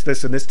this,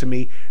 and this to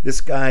me. This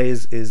guy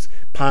is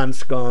pond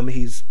scum.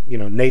 He's,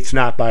 Nate's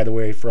not, by the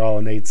way, for all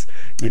of Nate's,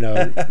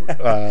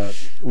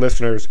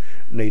 listeners.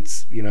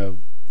 Nate's,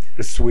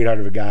 a sweetheart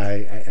of a guy.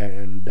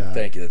 And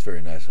thank you. That's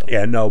very nice.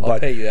 I'll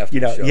pay you after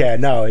the show. Yeah,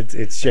 no,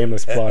 it's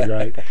shameless plug,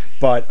 right?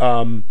 But,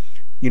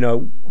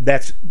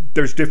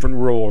 there's different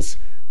rules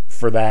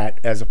for that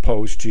as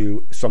opposed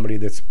to somebody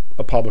that's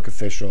a public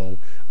official,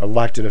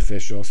 elected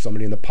official,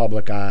 somebody in the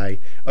public eye,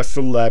 a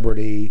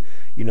celebrity,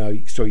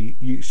 so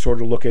you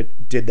sort of look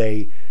at, did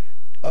they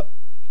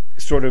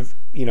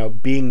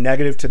being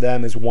negative to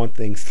them is one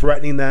thing,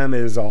 threatening them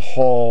is a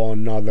whole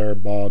another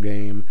ball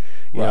game.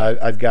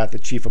 I've got the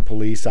chief of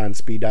police on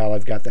speed dial,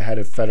 I've got the head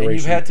of Federation and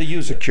you've had to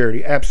use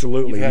security.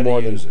 Absolutely.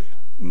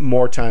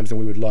 More times than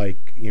we would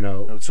like,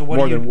 So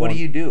what do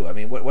you do? I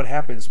mean, what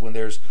happens when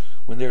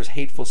there's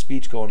hateful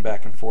speech going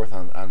back and forth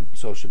on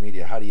social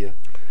media? How do you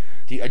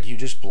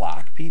just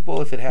block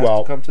people if it has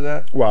to come to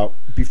that? Well,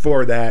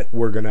 before that,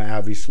 we're going to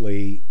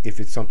obviously, if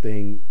it's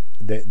something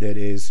that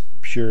is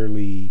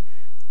purely,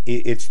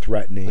 it's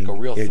threatening. Like a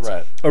real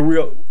threat.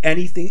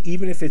 Anything,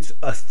 even if it's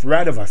a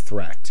threat of a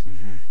threat,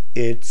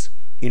 it's,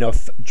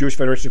 Jewish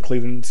Federation of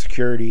Cleveland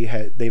Security,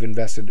 they've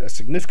invested a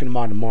significant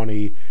amount of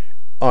money,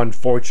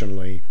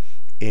 unfortunately,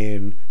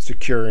 in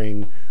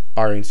securing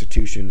our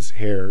institutions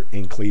here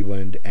in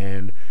Cleveland,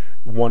 and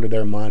one of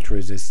their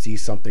mantras is see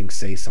something,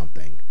 say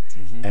something.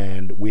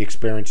 And we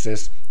experienced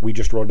this. We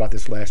just wrote about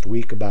this last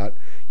week about,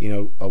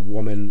 a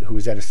woman who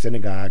was at a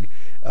synagogue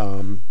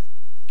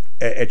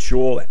at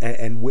Shul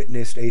and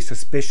witnessed a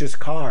suspicious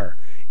car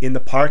in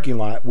the parking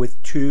lot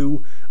with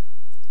two,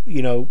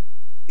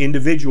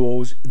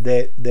 individuals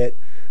that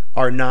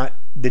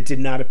did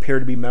not appear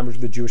to be members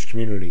of the Jewish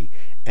community.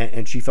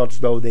 And she felt as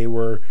though they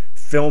were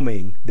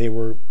filming.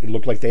 It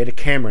looked like they had a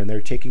camera and they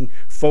were taking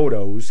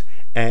photos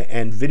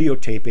and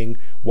videotaping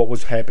what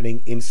was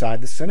happening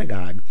inside the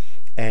synagogue.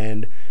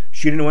 And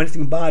she didn't know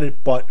anything about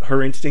it, but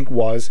her instinct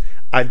was,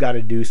 I've got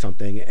to do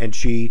something. And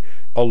she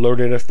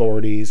alerted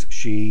authorities.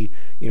 She,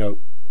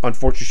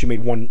 unfortunately, she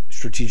made one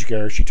strategic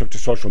error. She took to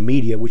social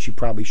media, which she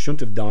probably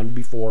shouldn't have done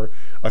before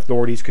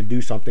authorities could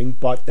do something,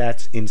 but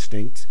that's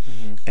instinct.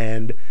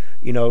 And,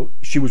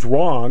 she was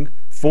wrong,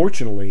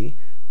 fortunately,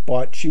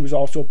 but she was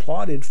also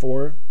applauded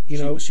for, she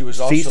was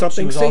see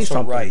something, say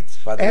something. Right,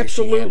 by the way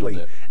she handled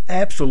it.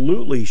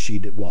 Absolutely, she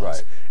was.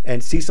 Right.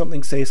 And see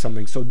something, say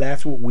something. So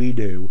that's what we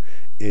do.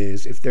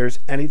 Is if there's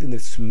anything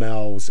that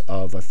smells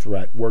of a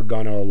threat, we're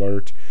gonna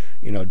alert.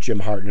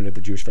 Jim Hartnett at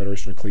the Jewish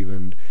Federation of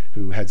Cleveland,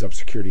 who heads up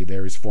security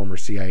there, is former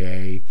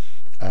CIA,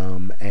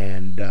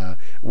 and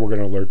we're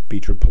gonna alert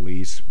Beechwood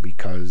Police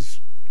because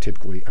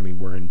typically,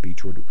 we're in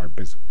Beechwood.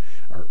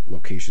 Our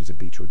locations at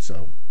Beechwood.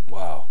 So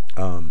wow.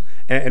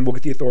 And we'll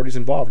get the authorities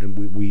involved, and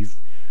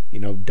we've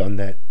done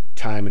that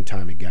time and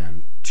time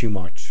again. Too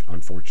much,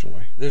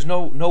 unfortunately. There's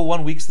no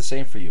 1 week's the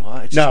same for you,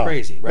 huh? It's just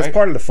crazy, right? It's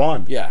part of the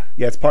fun. Yeah,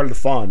 it's part of the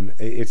fun.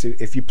 It's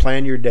if you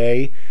plan your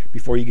day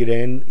before you get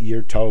in,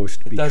 you're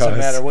toast. It doesn't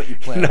matter what you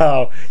plan.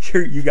 No,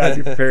 you guys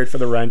are prepared for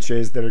the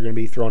wrenches that are going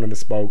to be thrown in the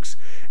spokes,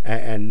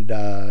 and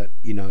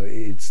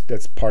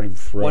that's part of the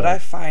thrill. What I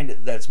find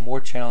that's more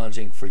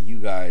challenging for you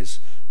guys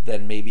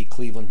than maybe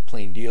Cleveland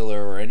Plain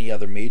Dealer or any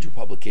other major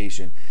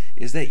publication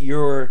is that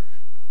your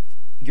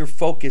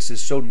focus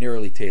is so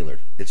narrowly tailored.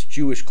 It's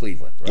Jewish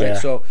Cleveland, right? Yeah.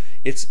 So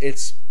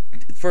it's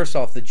first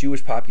off, the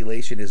Jewish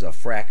population is a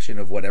fraction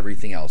of what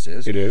everything else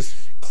is. It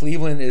is.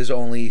 Cleveland is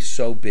only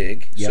so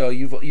big, so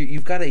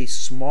you've got a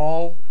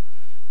small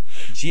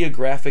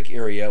geographic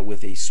area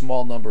with a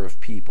small number of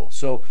people.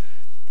 So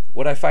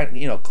what I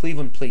find,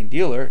 Cleveland Plain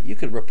Dealer, you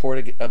could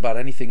report about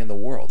anything in the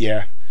world.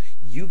 Yeah.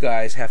 You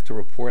guys have to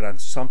report on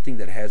something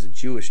that has a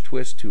Jewish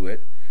twist to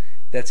it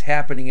that's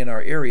happening in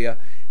our area.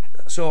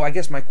 So I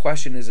guess my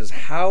question is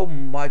how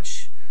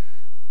much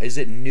is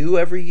it new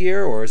every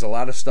year, or is a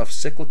lot of stuff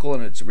cyclical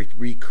and it's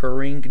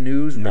recurring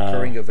news,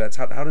 recurring events?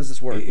 How does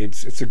this work?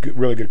 It's a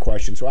really good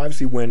question. So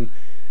obviously, when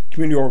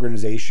community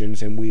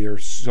organizations, and we are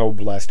so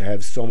blessed to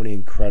have so many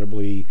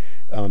incredibly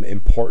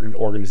important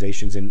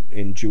organizations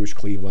in Jewish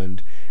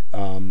Cleveland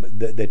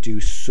that do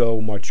so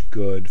much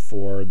good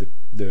for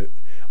the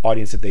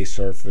audience that they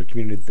serve, for the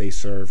community that they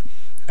serve.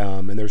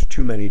 And there's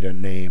too many to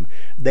name.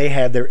 They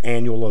have their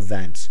annual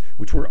events,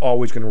 which we're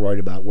always going to write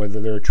about,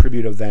 whether they're a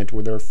tribute event,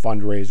 whether they're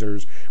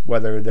fundraisers,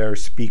 whether they're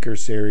speaker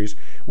series.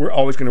 We're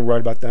always going to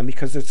write about them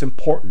because it's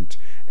important,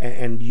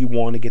 and you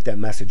want to get that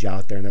message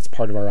out there, and that's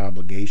part of our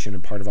obligation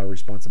and part of our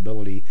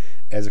responsibility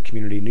as a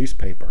community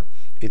newspaper.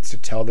 It's to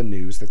tell the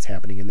news that's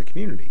happening in the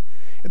community.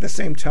 At the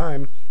same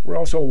time, we're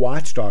also a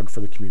watchdog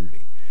for the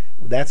community.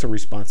 That's a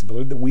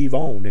responsibility that we've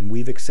owned, and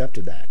we've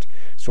accepted that.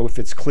 So if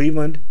it's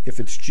Cleveland, if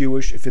it's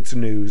Jewish, if it's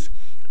news,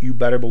 you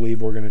better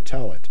believe we're going to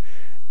tell it.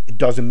 It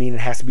doesn't mean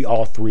it has to be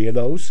all three of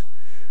those.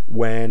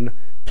 When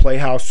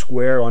Playhouse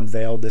Square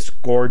unveiled this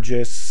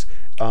gorgeous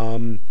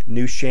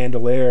new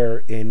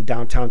chandelier in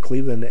downtown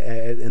Cleveland,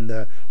 in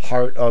the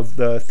heart of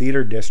the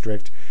theater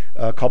district,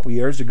 a couple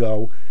years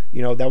ago,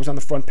 that was on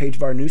the front page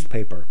of our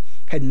newspaper.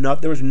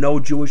 There was no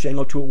Jewish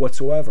angle to it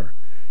whatsoever.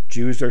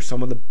 Jews are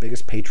some of the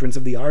biggest patrons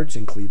of the arts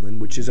in Cleveland,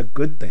 which is a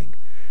good thing.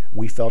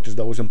 We felt as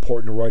though it was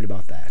important to write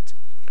about that.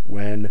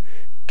 When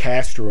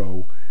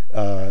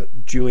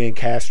Julian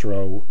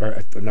Castro,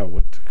 I forgot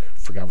what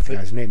the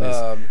guy's name is.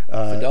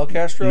 Fidel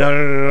Castro?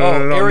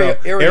 No.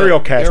 Ariel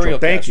Castro.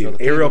 Thank you.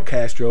 Ariel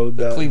Castro.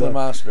 The Cleveland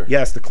Monster.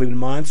 Yes, the Cleveland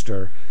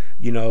Monster.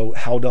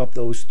 Held up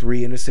those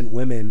 3 innocent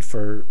women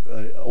for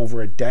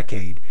over a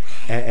decade.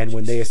 And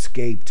when they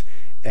escaped,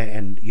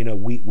 and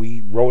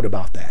we wrote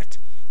about that.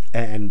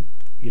 And,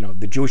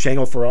 the Jewish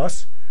angle for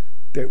us,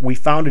 we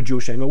found a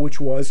Jewish angle, which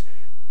was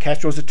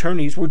Castro's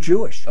attorneys were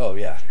Jewish. Oh,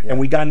 yeah. And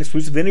we got an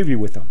exclusive interview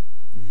with them.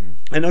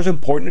 And it was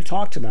important to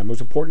talk to them. It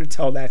was important to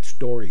tell that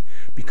story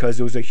because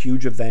it was a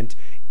huge event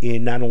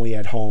in not only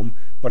at home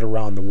but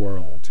around the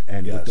world,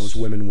 and what those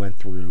women went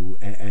through,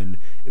 and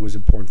it was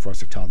important for us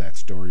to tell that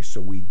story, so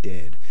we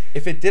did.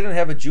 If it didn't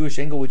have a Jewish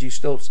angle, would you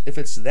still, if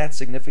it's that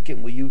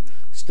significant, will you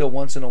still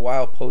once in a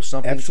while post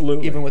something?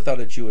 Absolutely. Even without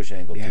a Jewish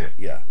angle to it?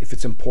 Yeah. If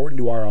it's important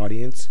to our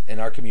audience. In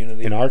our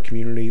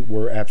community,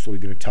 we're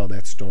absolutely going to tell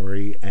that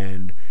story.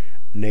 And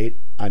Nate,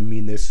 I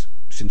mean this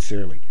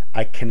sincerely.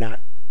 I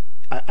can't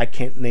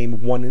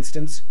name one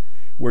instance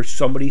where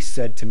somebody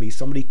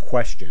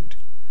questioned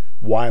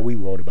why we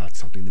wrote about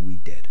something that we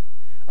did.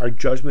 Our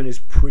judgment is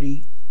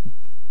pretty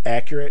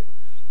accurate.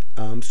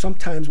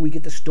 Sometimes we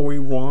get the story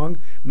wrong.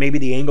 Maybe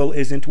the angle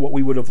isn't what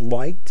we would have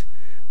liked,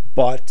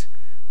 but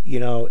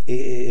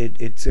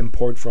it's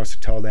important for us to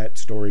tell that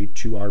story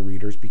to our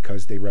readers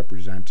because they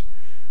represent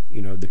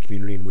the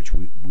community in which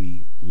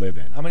we live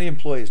in. How many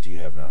employees do you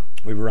have now?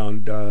 We have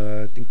around,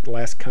 I think the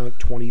last count,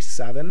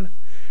 27.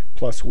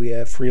 Plus, we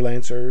have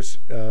freelancers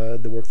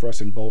that work for us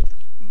in both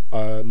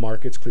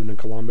markets, Cleveland and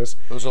Columbus.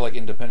 Those are like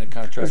independent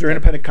contractors? Those are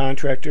independent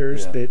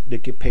contractors that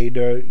get paid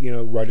to,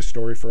 write a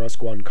story for us,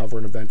 go out and cover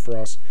an event for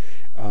us.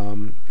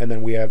 And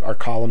then we have our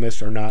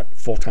columnists are not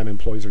full-time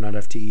employees, they're not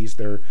FTEs.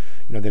 They're,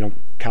 they don't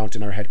count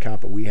in our head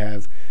count, but we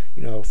have,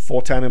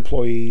 full-time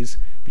employees.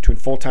 Between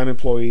full-time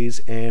employees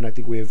and I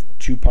think we have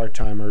 2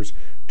 part-timers,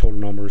 total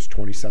number is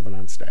 27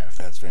 on staff.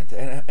 That's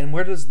fantastic. And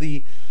where does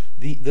the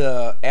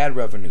ad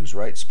revenues,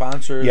 right?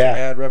 Sponsors,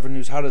 ad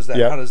revenues, how does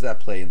that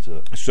play into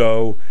it?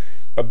 So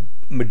a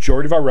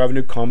majority of our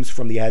revenue comes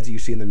from the ads that you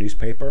see in the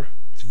newspaper.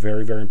 It's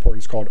very, very important.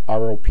 It's called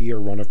ROP, or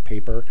run of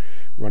paper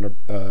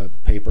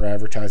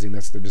advertising.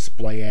 That's the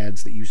display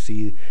ads that you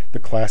see, the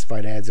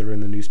classified ads that are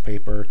in the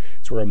newspaper.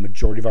 It's where a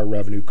majority of our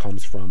revenue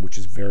comes from, which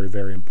is very,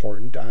 very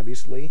important,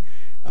 obviously.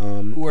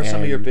 Who are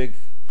some of your big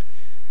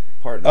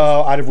partners?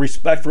 Out of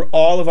respect for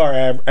all of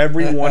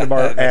every one of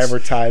our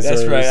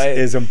advertisers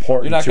is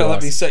important. You're not going to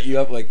let me set you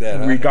up like that,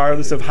 huh?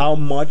 Regardless of how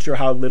much or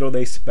how little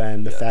they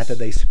spend, the fact that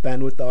they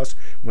spend with us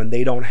when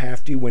they don't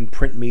have to, when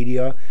print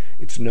media,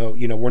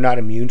 we're not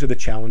immune to the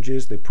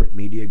challenges that print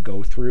media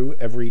go through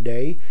every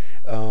day.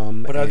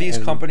 But are these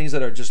companies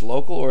that are just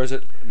local, or is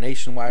it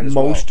nationwide as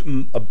well?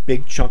 A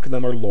big chunk of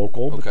them are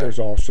local, but there's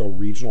also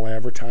regional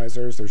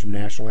advertisers, there's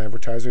national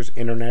advertisers,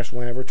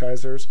 international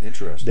advertisers.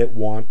 Interesting. That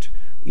want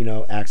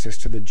access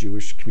to the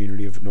Jewish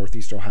community of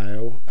Northeast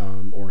Ohio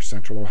or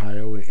Central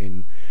Ohio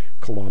in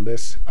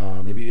Columbus.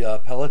 Maybe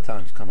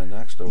Peloton's coming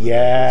next over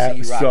there.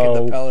 We'll see you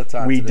rocking the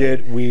Peloton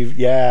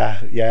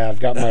I've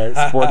got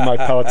sporting my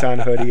Peloton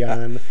hoodie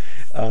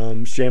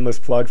on. Shameless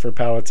plug for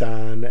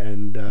Peloton.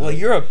 And well,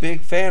 you're a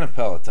big fan of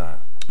Peloton.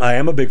 I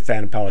am a big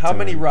fan of Peloton. How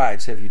many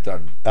rides have you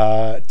done?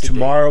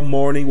 Tomorrow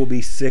morning will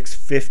be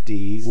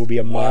 650. Will be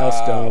a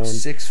milestone.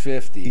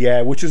 650.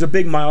 Yeah, which is a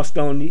big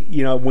milestone.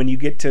 When you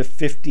get to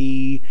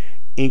 50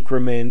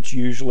 increments,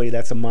 usually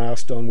that's a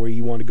milestone where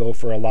you want to go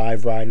for a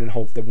live ride and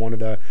hope that one of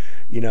the,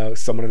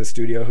 someone in the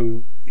studio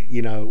who,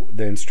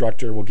 the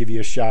instructor will give you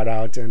a shout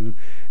out. And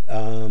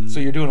so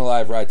you're doing a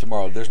live ride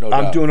tomorrow. There's no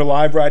doubt. I'm doing a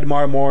live ride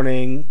tomorrow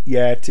morning.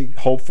 Yeah, to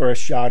hope for a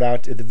shout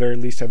out. At the very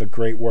least, have a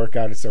great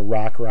workout. It's a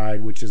rock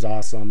ride, which is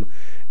awesome.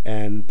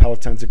 And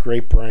Peloton's a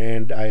great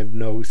brand. I have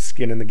no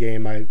skin in the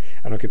game. I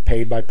don't get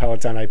paid by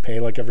Peloton. I pay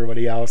like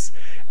everybody else.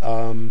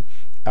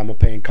 I'm a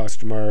paying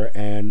customer,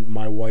 and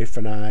my wife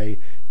and I,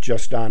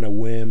 just on a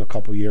whim a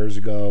couple years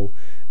ago,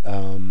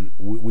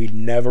 we'd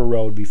never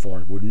rode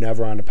before. We're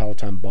never on a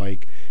Peloton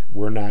bike.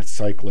 We're not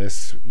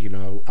cyclists,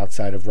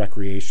 outside of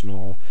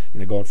recreational,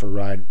 going for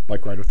a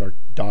bike ride with our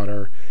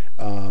daughter.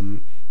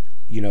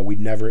 We'd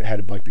never had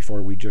a bike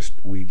before. We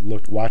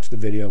watched the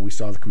video, we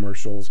saw the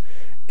commercials,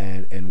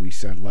 and we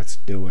said, let's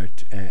do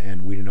it,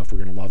 and we didn't know if we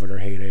were going to love it or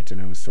hate it, and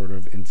it was sort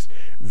of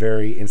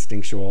very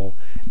instinctual,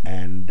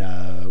 and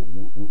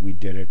we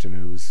did it,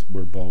 and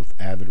we're both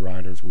avid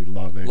riders. We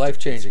love it.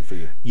 Life-changing for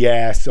you.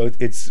 Yeah, so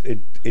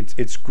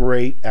it's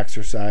great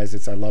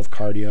exercise. I love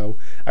cardio.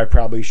 I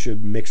probably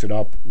should mix it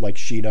up like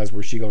she does,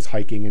 where she goes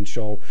hiking and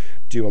she'll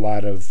do a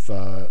lot of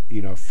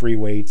free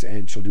weights,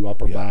 and she'll do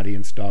upper body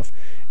and stuff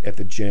at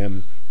the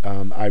gym.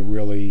 I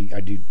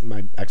do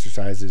my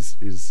exercise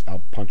is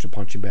I'll punch a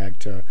punching bag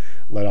to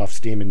let off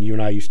steam, and you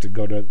and I used to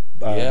go to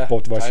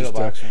both of us used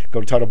to go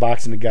to title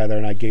boxing together,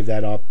 and I gave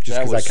that up just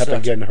because I kept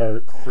on getting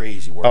hurt.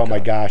 Crazy workout. Oh my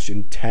gosh,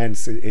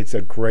 intense. It's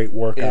a great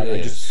workout.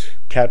 I just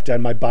kept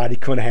on, my body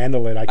couldn't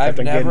handle it. I kept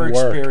on getting work. I've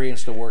never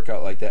experienced a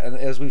workout like that, and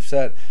as we've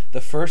said,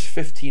 the first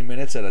 15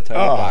 minutes at a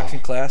title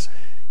boxing class.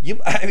 You're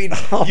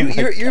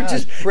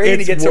just praying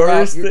to get to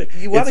rounds.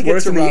 You want to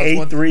get to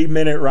rounds. 3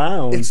 minute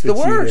rounds. It's the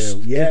worst.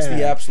 Yeah. It's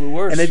the absolute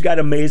worst. And they've got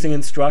amazing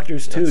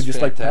instructors too, just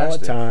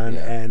fantastic. Like Peloton.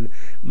 Yeah. And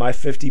my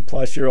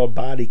 50-plus-year-old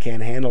body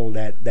can't handle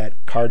that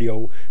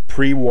cardio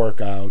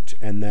pre-workout,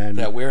 and then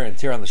that wear and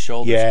tear on the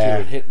shoulders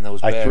too, hitting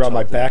those bags. I threw out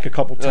my back a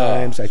couple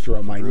times. I threw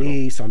out my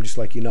knee. So I'm just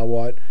like, you know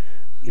what?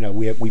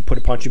 We put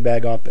a punching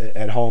bag up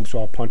at home, so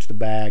I'll punch the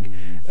bag,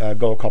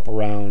 go a couple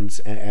rounds,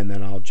 and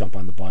then I'll jump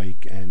on the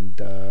bike.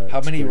 And how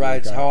many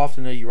rides? How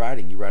often are you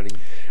riding?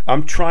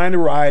 I'm trying to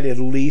ride at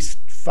least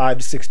 5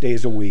 to 6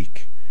 days a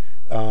week.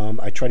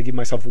 I try to give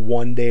myself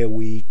 1 day a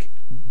week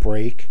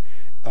break.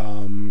 How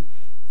long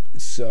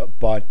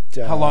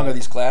are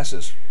these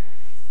classes?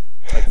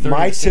 Like 30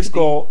 my to 60?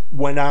 Typical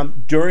when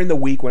I'm during the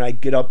week, when I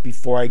get up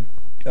before I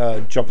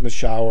jump in the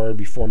shower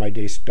before my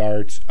day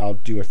starts, I'll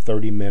do a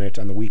 30-minute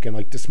on the weekend.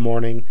 Like this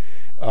morning,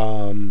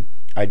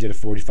 I did a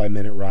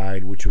 45-minute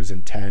ride, which was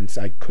intense.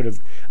 I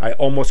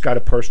almost got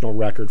a personal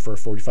record for a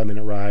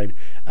 45-minute ride.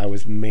 I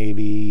was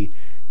maybe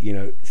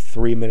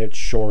 3 minutes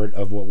short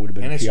of what would have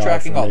been and PR. And it's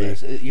tracking all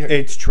this.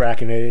 It's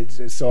tracking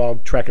it. So I'll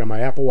track it on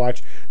my Apple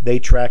Watch. They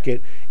track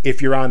it. If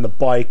you're on the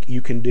bike,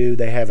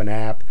 they have an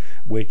app,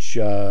 which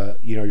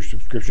your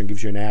subscription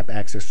gives you an app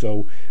access.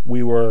 So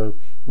we were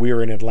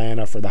in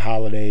Atlanta for the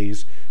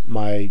holidays.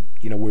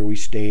 Where we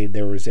stayed,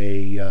 there was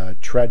a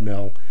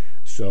treadmill.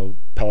 So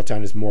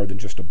Peloton is more than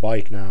just a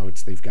bike now.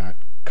 They've got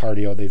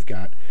cardio.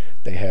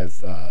 They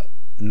have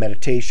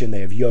meditation. They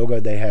have yoga.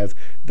 They have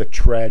the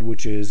tread,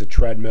 which is a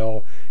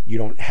treadmill. You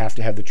don't have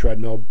to have the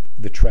treadmill,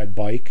 the tread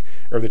bike,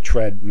 or the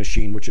tread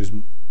machine, which is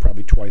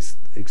probably twice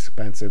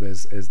expensive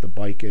as the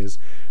bike is.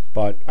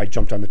 But I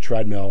jumped on the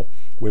treadmill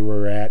where we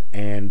were at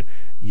and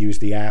used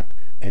the app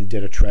and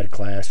did a tread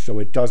class. So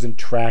it doesn't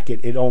track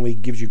it. It only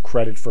gives you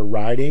credit for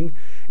riding.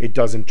 It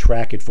doesn't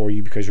track it for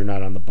you because you're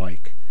not on the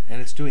bike. And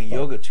it's doing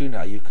yoga too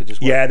now. You could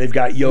just they've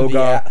got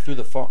yoga through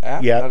the phone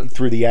app. Yeah,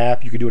 through the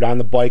app. You could do it on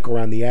the bike or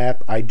on the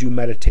app. I do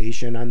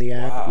meditation on the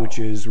app, which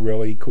is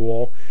really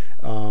cool.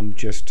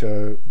 Just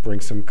to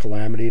bring some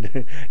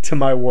calamity to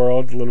my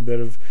world, a little bit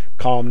of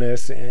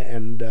calmness,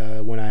 and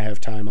when I have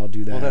time, I'll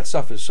do that. Well, that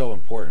stuff is so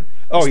important.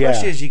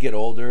 Especially as you get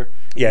older.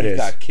 Yeah, you've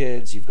got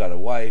kids, you've got a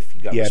wife,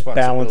 you've got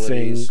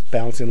responsibilities.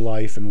 Balancing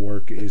life and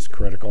work is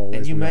critical.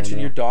 And you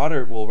mentioned your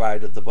daughter will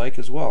ride the bike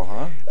as well,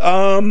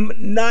 huh?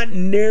 Not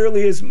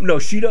nearly as. No,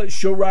 she does.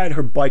 She'll ride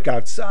her bike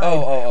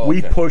outside.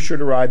 We push her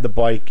to ride the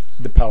bike,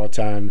 the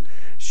Peloton.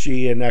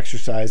 She and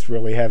exercise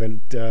really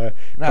haven't come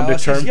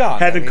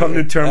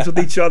to terms with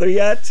each other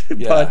yet.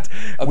 But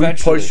we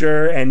push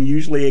her, and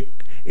usually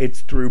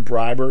it's through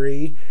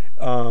bribery,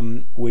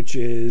 which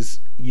is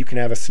you can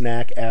have a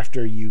snack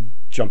after you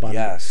jump on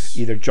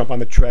either jump on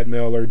the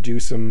treadmill or do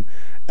some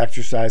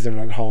exercising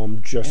at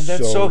home. And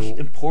that's so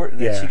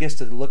important that she gets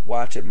to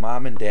watch at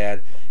mom and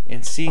dad,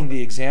 and seeing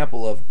the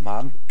example of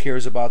mom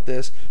cares about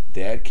this,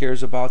 dad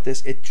cares about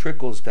this. It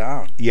trickles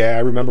down. Yeah, I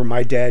remember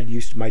my dad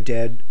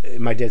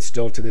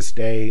still to this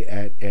day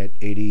at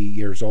 80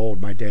 years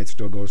old, my dad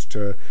still goes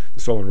to the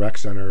Soul and Rec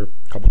Center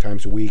a couple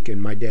times a week,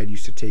 and my dad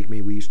used to take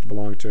me. We used to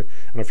belong to, I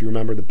don't know if you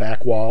remember the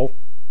back wall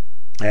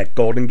at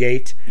Golden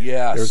Gate.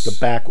 Yes. There's the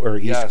back, or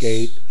East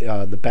Gate.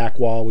 The back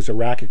wall was a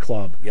racket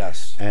club.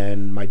 Yes.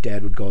 And my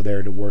dad would go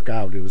there to work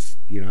out. It was,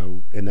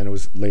 and then it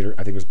was later,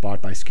 I think it was bought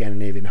by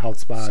Scandinavian Health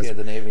Spas,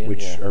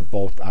 which are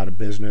both out of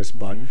business.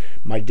 But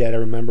my dad, I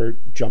remember,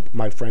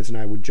 my friends and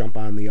I would jump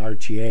on the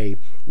RTA.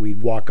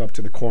 We'd walk up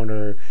to the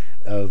corner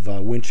of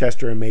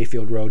Winchester and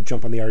Mayfield Road,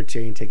 jump on the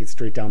RTA and take it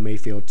straight down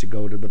Mayfield to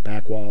go to the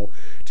back wall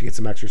to get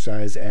some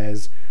exercise.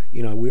 As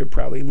we were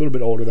probably a little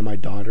bit older than my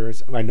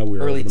daughters. I know we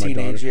were early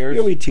teenage years.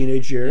 Early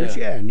teenage years,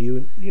 yeah.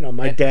 And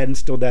my dad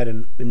instilled that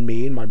in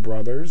me and my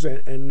brothers,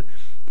 and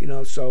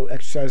so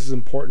exercise is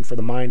important for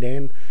the mind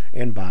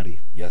and body.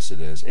 Yes,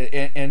 it is.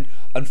 And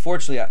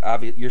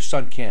unfortunately, your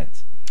son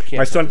can't.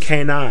 My son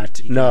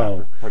cannot.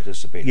 No.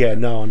 Participate. Yeah,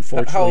 no.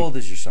 Unfortunately. How old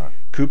is your son?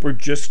 Cooper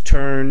just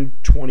turned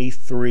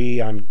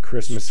 23 on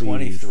Christmas Eve.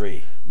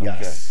 23.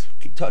 Yes.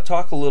 Okay.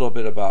 Talk a little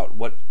bit about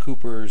what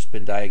Cooper's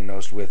been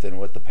diagnosed with and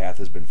what the path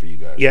has been for you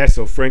guys. Yeah.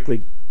 So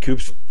frankly,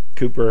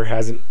 Cooper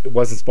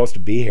wasn't supposed to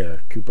be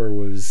here. Cooper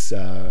was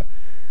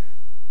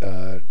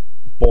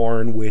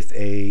born with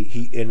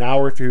an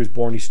hour after he was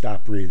born, he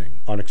stopped breathing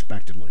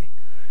unexpectedly.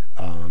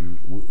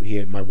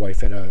 My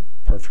wife had a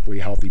perfectly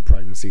healthy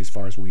pregnancy as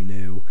far as we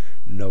knew.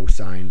 No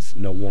signs,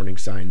 no warning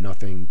sign,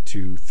 nothing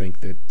to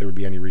think that there would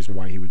be any reason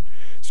why he would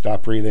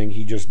stop breathing.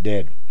 He just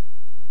did.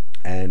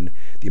 And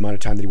the amount of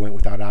time that he went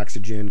without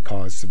oxygen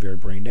caused severe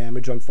brain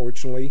damage,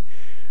 unfortunately.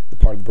 The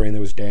part of the brain that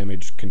was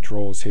damaged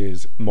controls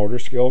his motor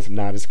skills,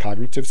 not his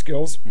cognitive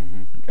skills.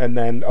 Mm-hmm. And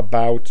then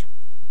about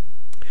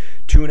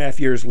 2.5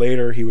 years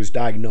later, he was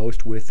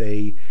diagnosed with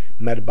a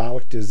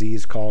metabolic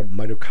disease called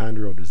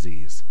mitochondrial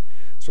disease.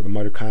 So the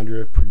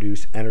mitochondria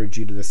produce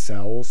energy to the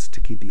cells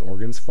to keep the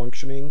organs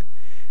functioning,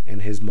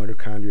 and his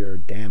mitochondria are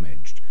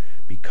damaged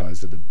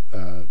because of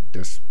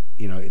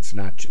it's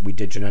not. We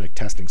did genetic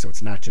testing, so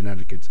it's not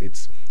genetic.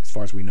 It's as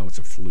far as we know, it's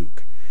a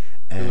fluke.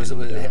 And, was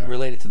it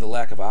related to the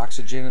lack of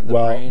oxygen in the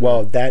brain?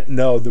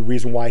 The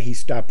reason why he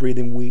stopped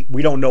breathing,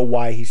 we don't know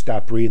why he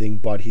stopped breathing,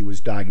 but he was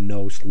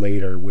diagnosed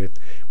later with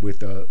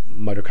a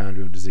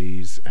mitochondrial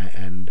disease,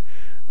 and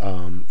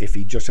if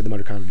he just had the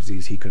mitochondrial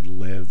disease, he could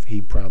live.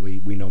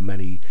 We know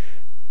many,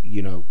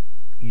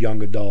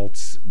 young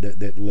adults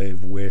that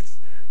live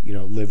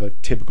live a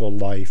typical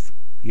life,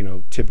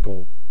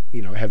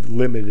 have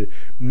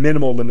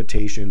minimal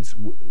limitations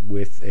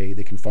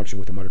they can function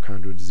with a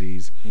mitochondrial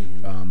disease.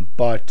 Mm-hmm.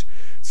 But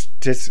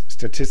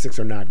statistics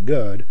are not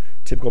good.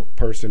 Typical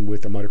person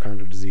with a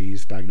mitochondrial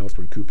disease diagnosed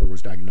when Cooper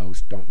was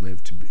diagnosed don't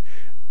live to be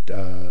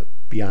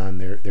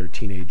beyond their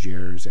teenage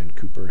years, and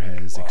Cooper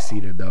has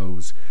exceeded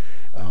those.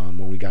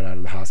 When we got out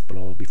of the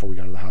hospital, before we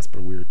got out of the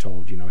hospital, we were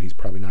told, he's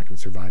probably not going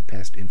to survive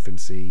past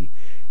infancy,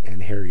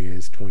 and here he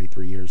is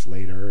 23 years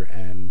later,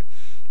 and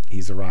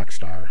he's a rock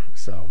star.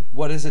 So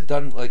what has it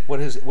done? Like, what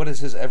has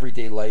his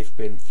everyday life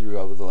been through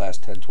over the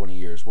last 10, 20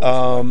 years?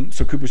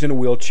 So Cooper's in a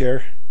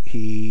wheelchair.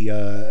 He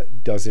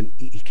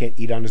he can't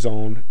eat on his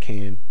own.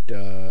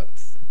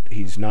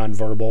 He's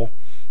nonverbal.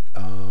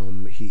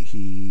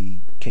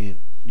 He can't.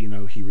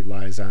 He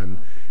relies on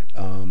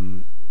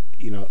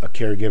a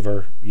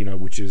caregiver.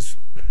 Which is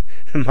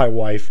my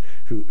wife,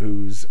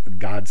 who's a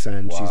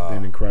godsend. Wow. She's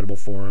been incredible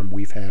for him.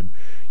 We've had,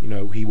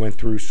 he went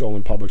through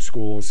Solon Public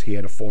Schools. He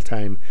had a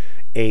full-time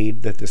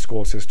aide that the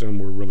school system,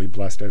 we're really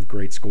blessed to have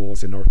great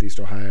schools in Northeast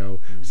Ohio,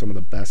 some of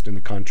the best in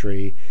the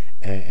country,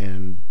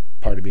 and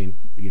part of being,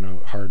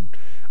 hard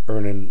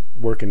earning,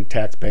 working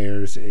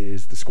taxpayers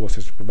is the school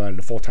system provided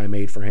a full-time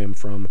aide for him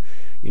from,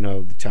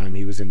 the time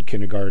he was in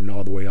kindergarten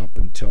all the way up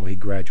until he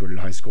graduated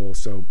high school.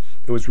 So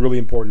it was really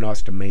important to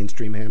us to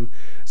mainstream him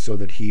so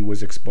that he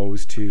was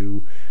exposed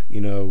to,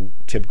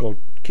 typical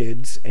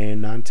kids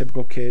and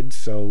non-typical kids.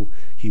 So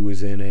he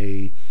was in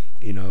a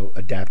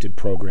adapted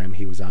program.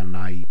 He was on an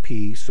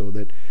IEP so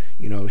that,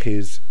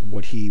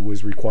 what he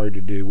was required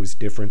to do was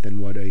different than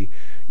what a,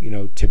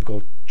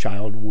 typical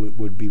child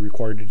would be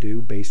required to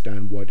do based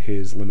on what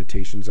his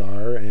limitations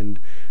are. And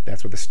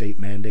that's what the state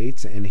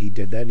mandates. And he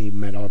did that, and he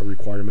met all the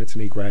requirements,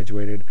 and he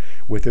graduated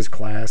with his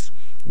class,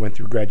 went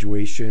through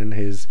graduation.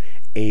 His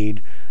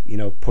aide,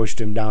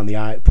 pushed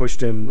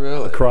him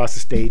really? Across the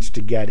stage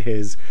to get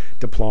his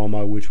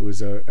diploma, which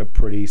was a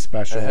pretty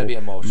special that had to be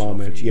emotional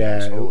moment. For you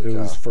guys. It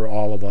was for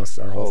all of us,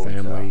 our whole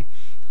family.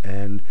 Cow.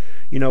 And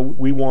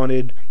we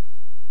wanted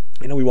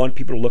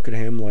people to look at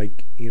him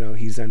like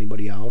he's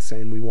anybody else,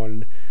 and we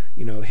wanted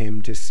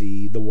him to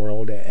see the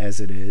world as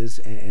it is,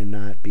 and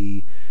not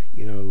be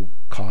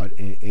caught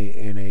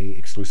in a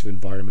exclusive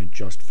environment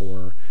just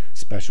for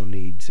special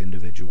needs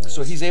individuals.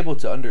 So he's able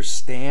to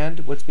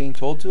understand what's being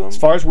told to him? As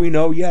far as we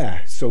know,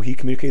 yeah. So he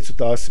communicates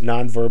with us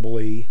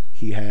non-verbally.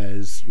 He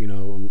has,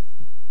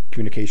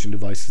 communication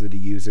devices that he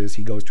uses.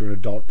 He goes to an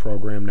adult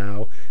program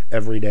now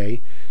every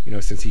day.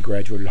 Since he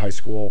graduated high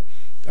school,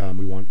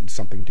 we want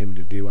something to him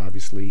to do.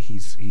 Obviously,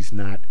 he's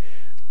not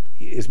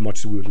as much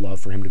as we would love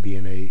for him to be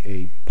in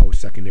a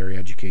post-secondary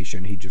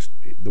education.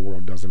 The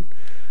world doesn't,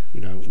 he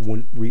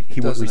wouldn't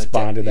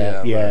respond to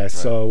that. Yeah. Right.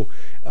 So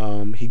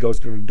he goes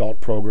to an adult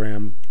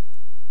program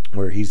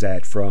where he's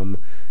at from,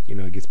 he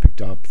gets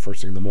picked up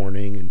first thing in the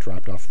morning and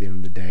dropped off at the end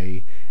of the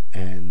day.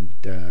 And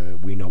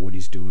we know what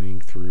he's doing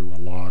through a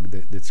log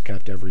that's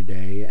kept every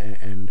day,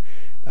 and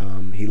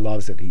he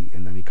loves it.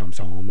 And then he comes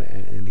home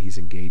and he's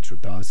engaged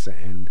with us,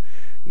 and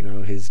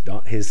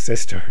his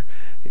sister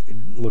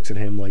looks at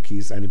him like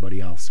he's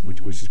anybody else,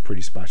 which is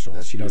pretty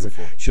special. She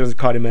doesn't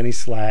cut him any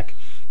slack,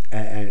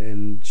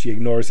 and she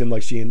ignores him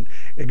like she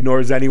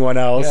ignores anyone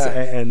else. Yeah.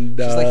 And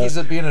she's like, he's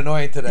being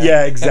annoying today.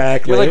 Yeah,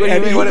 exactly.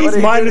 Like, he's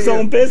minding his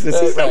own business.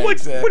 He's like, what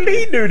did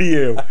he do to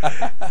you?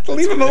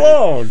 Leave him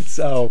alone.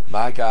 So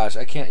my gosh,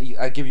 I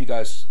give you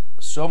guys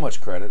so much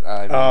credit.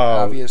 I mean,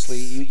 obviously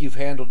you've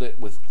handled it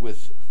with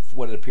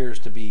what it appears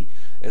to be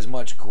as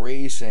much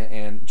grace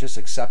and just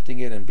accepting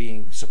it and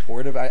being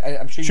supportive.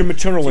 I'm sure it's your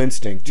maternal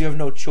instinct. You have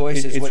no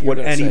choice. It's what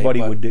anybody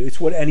would do. It's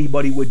what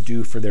anybody would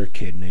do for their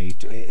kid,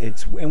 Nate.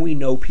 And we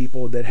know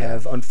people that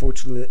have,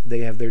 unfortunately, they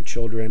have their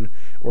children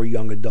or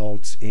young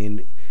adults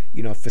in,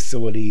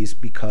 facilities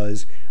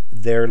because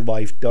their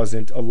life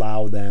doesn't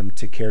allow them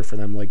to care for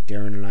them like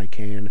Darren and I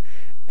can.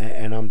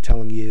 And I'm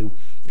telling you,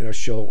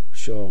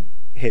 she'll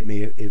hit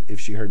me if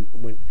she heard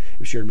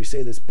me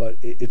say this, but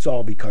it's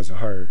all because of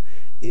her.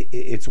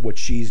 It's what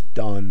she's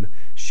done.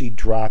 She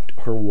dropped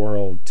her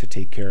world to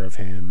take care of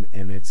him,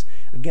 and it's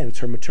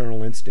her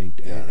maternal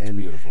instinct. Yeah, that's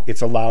beautiful.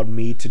 It's allowed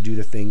me to do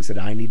the things that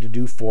I need to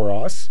do for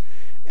us.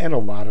 And a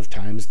lot of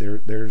times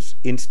there's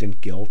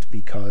instant guilt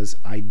because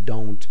I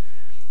don't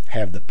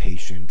have the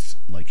patience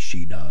like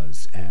she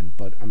does.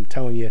 But I'm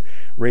telling you,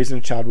 raising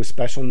a child with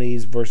special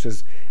needs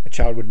versus a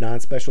child with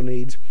non-special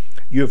needs,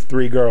 you have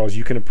 3 girls,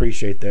 you can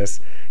appreciate this.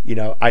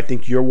 I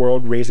think your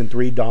world raising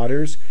 3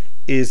 daughters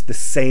is the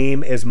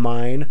same as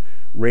mine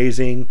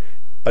raising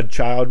a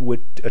child with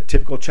a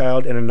typical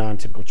child and a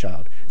non-typical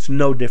child. It's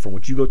no different.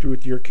 What you go through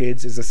with your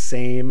kids is the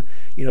same.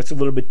 It's a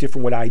little bit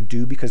different what I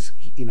do because,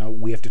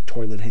 we have to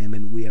toilet him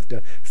and we have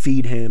to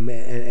feed him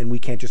and we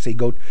can't just say,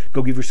 go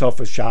give yourself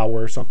a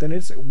shower or something.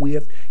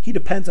 He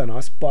depends on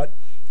us, but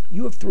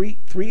you have three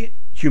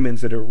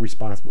humans that you're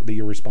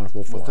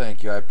responsible for. Well,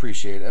 thank you. I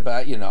appreciate it.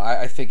 But,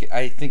 I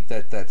think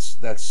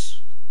that's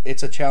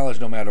it's a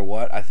challenge no matter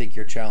what. I think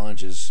your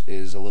challenge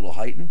is a little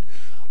heightened.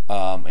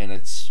 And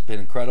it's been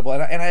incredible.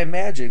 And I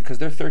imagine, because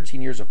they're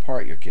 13 years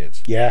apart, your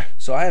kids. Yeah.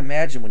 So I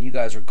imagine when you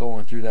guys are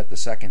going through that the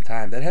second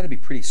time, that had to be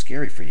pretty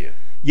scary for you.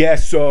 Yeah,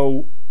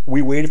 so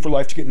we waited for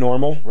life to get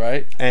normal.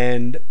 Right.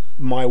 And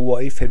my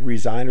wife had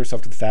resigned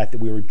herself to the fact that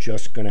we were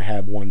just going to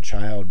have one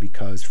child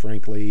because,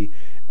 frankly,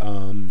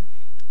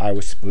 I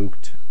was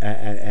spooked.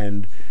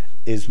 And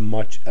as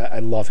much, I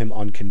love him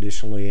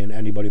unconditionally, and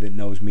anybody that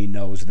knows me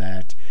knows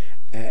that.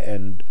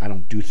 And I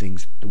don't do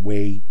things the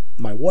way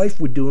my wife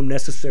would do them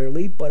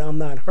necessarily, but I'm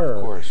not her.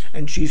 Of course.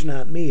 And she's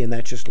not me, and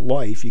that's just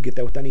life. You get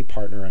that with any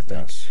partner, I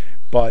think. Yes.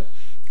 But,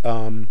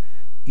 I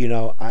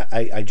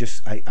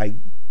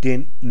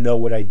didn't know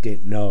what I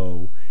didn't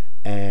know,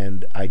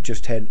 and I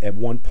just had, at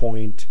one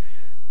point,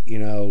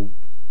 11,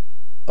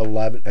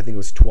 I think it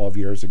was 12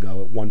 years ago,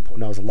 it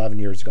was 11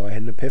 years ago, I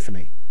had an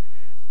epiphany.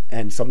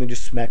 And something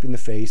just smacked me in the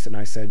face, and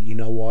I said, you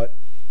know what?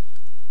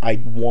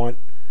 I want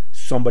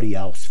somebody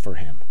else for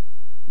him,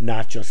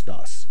 not just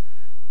us.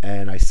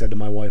 And I said to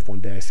my wife one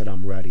day, I said,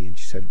 I'm ready. And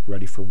she said,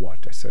 ready for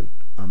what? I said,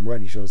 I'm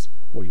ready. She goes,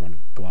 well, you want to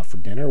go out for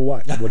dinner or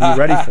what? What are you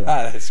ready for?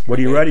 What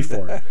are you ready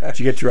for? Did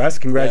you get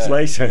dressed?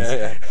 Congratulations.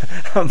 Yeah.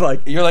 I'm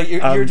like...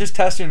 You're just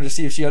testing her to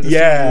see if she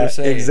understands what you're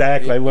saying. Yeah,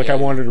 exactly. Look, I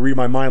wanted to read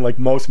my mind like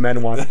most men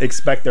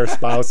expect their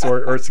spouse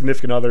or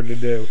significant other to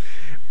do.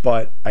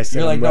 But I said,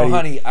 you're like, no,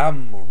 honey,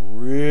 I'm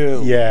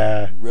really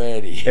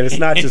ready. And it's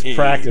not just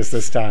practice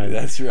this time.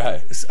 That's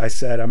right. I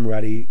said, I'm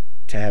ready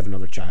to have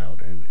another child.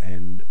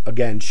 And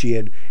again,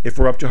 if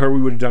we're up to her,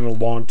 we would have done it a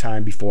long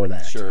time before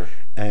that. Sure.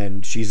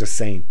 And she's a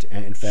saint.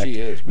 And in fact, she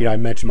is, I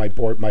mentioned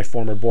my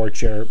former board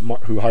chair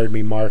who hired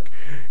me, Mark,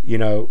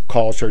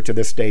 calls her to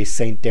this day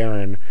Saint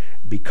Darren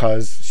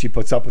because she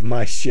puts up with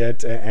my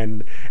shit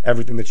and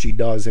everything that she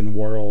does in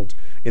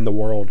the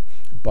world.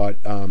 But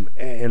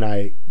and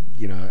I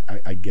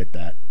get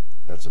that.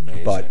 That's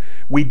amazing. But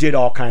we did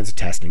all kinds of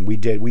testing.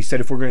 We said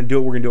if we're going to do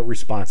it, we're going to do it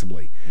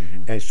responsibly.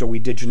 Mm-hmm. And so we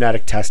did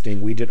genetic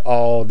testing. We did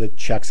all the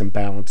checks and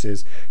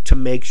balances to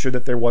make sure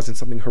that there wasn't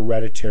something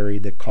hereditary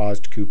that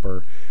caused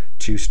Cooper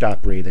to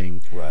stop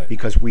breathing. Right.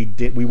 Because we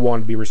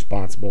wanted to be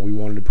responsible. We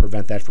wanted to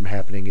prevent that from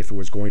happening if it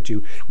was going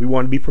to. We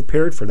wanted to be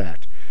prepared for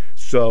that.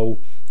 So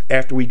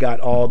after we got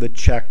all the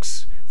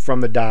checks from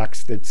the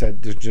docs that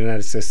said, the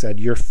geneticist said,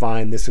 you're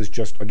fine, this is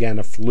just, again,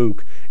 a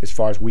fluke. As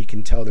far as we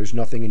can tell, there's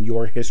nothing in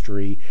your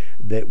history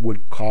that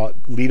would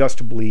lead us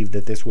to believe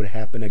that this would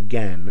happen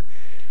again.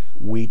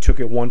 We took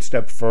it one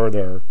step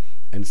further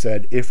and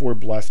said, if we're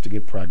blessed to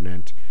get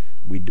pregnant,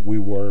 we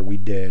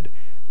did,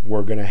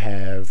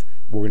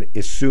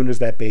 as soon as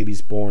that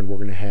baby's born, we're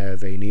going to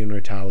have a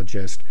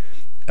neonatologist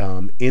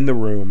in the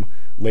room,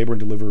 labor and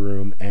delivery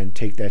room, and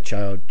take that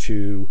child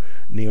to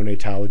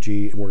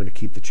neonatology, and we're going to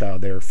keep the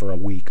child there for a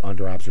week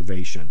under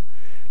observation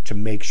to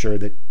make sure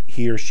that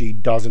he or she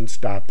doesn't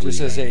stop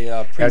breathing. Just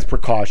as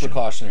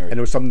precautionary. And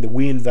it was something that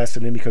we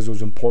invested in because it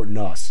was important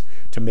to us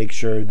to make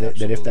sure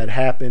that if that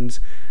happens,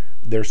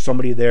 there's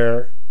somebody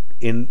there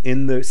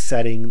in the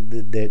setting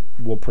that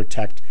will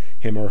protect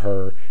him or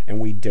her, and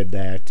we did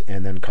that,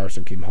 and then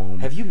Carson came home.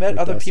 Have you met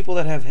other people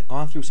that have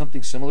gone through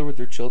something similar with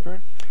their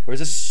children? Or is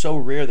this so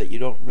rare that you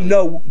don't really...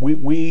 No,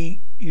 we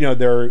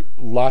there are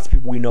lots of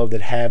people we know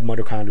that have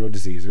mitochondrial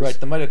diseases. Right,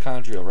 the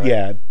mitochondrial, right?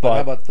 Yeah, but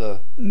how about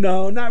the...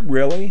 No, not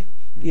really.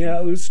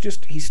 It was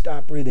just, he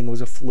stopped breathing. It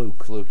was a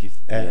fluke.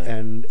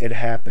 And it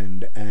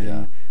happened.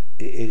 And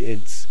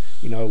it's,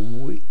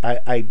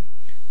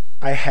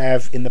 I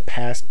have in the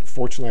past,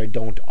 fortunately I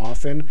don't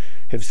often,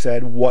 have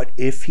said, what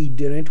if he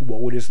didn't? What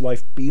would his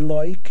life be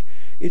like?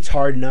 It's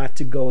hard not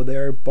to go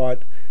there,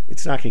 but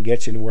it's not going to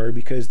get you anywhere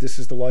because this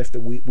is the life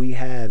that we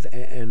have.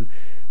 And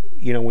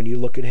when you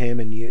look at him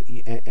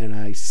and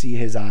I see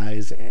his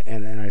eyes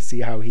and I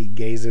see how he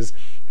gazes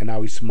and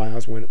how he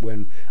smiles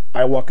when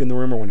I walk in the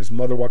room or when his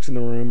mother walks in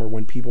the room or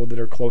when people that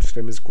are close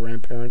to him, his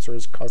grandparents or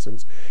his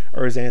cousins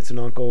or his aunts and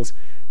uncles,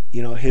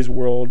 his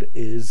world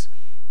is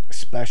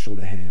special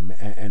to him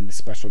and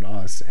special to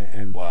us.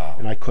 And wow.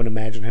 And I couldn't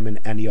imagine him in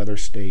any other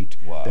state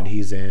wow. than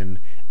he's in.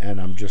 and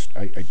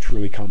I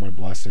truly count my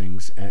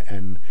blessings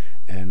and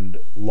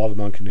love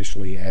them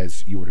unconditionally,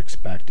 as you would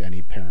expect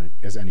any parent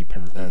would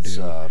do. That's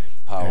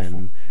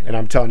powerful. And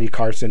I'm telling you,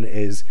 Carson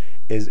is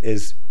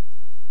as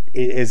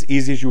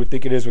easy as you would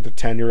think it is with a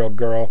 10-year-old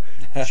girl.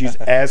 She's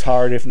as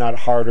hard, if not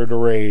harder, to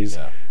raise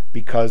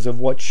because of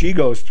what she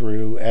goes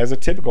through as a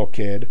typical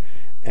kid.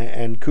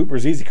 And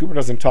Cooper's easy. Cooper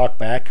doesn't talk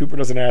back. Cooper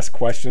doesn't ask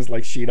questions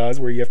like she does,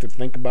 where you have to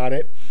think about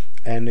it.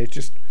 And it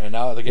just and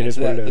now they're getting to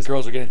that. The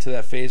girls are getting to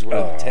that phase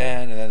where they're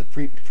 10, and then the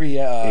pre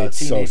it's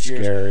teenage so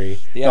scary.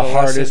 Years, the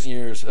adolescent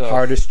years.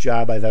 Hardest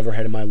job I've ever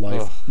had in my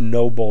life.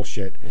 No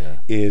bullshit.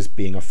 Is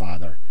being a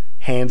father,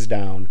 hands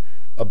down,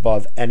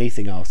 above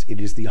anything else. It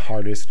is the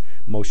hardest,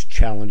 most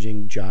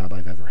challenging job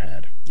I've ever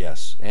had.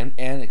 Yes, and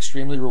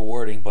extremely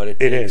rewarding, but it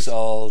takes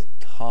a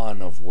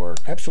ton of work.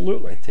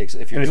 Absolutely, it takes.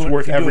 If you're it's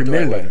worth every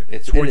minute of it.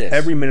 It's worth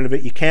every minute of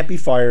it. You can't be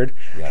fired.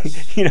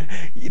 Yes,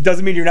 it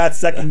doesn't mean you're not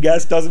second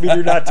guessed. Doesn't mean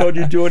you're not told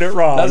you're doing it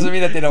wrong. Doesn't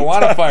mean that they don't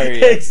want to fire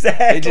you.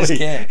 Exactly, they just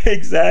can't.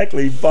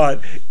 Exactly,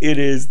 but it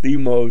is the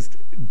most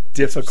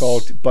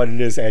difficult, but it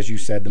is, as you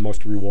said, the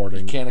most rewarding.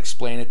 You can't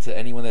explain it to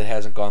anyone that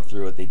hasn't gone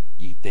through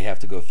it. They have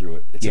to go through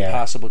it. It's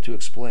impossible to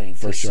explain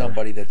to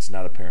somebody that's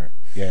not a parent.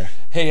 Yeah.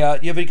 Hey,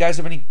 you guys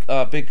have any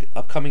big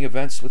upcoming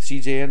events with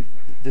CJN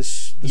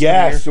this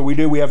year? So we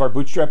do. We have our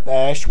Bootstrap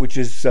Bash, which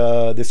is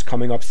this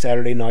coming up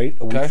Saturday night,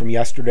 a week from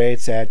yesterday.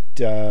 It's at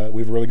we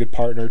have a really good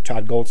partner,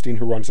 Todd Goldstein,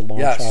 who runs the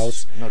launch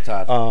house. No,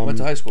 Todd. Went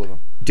to high school with him.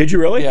 Did you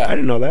really? Yeah. I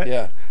didn't know that.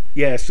 Yeah.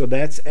 Yeah. So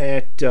that's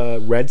at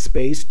Red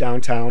Space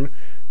downtown.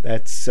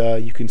 That's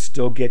you can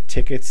still get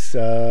tickets.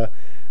 I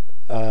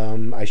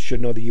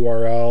should know the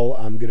URL.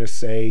 I'm gonna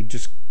say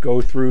just go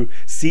through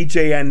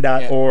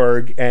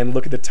cjn.org and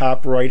look at the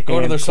top right hand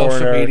corner. Go to their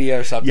social media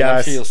or something. Yes.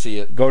 I'm sure you'll see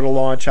it. Go to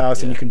Launch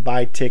House and you can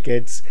buy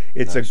tickets.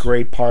 It's a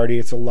great party.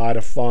 It's a lot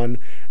of fun.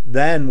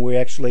 Then we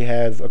actually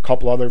have a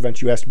couple other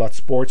events. You asked about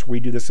sports. We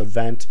do this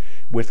event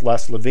with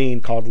Les Levine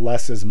called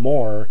Less is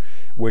More,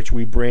 which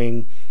we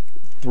bring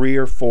 3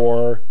 or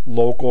 4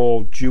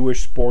 local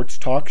Jewish sports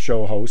talk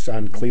show hosts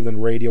on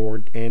Cleveland radio or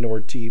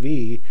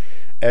TV,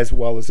 as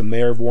well as the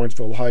mayor of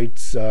Warrensville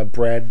Heights,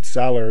 Brad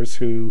Sellers,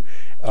 who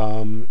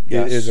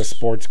is a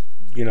sports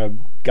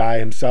guy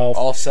himself.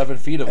 All 7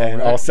 feet of him. And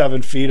right? all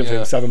 7 feet of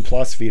him,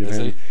 7+ feet of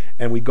him.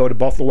 And we go to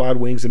Buffalo Wild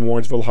Wings in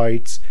Warrensville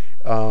Heights,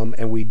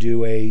 and we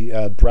do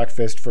a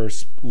breakfast for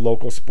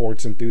local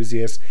sports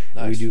enthusiasts.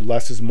 Nice. We do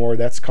Less is More.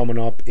 That's coming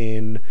up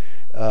in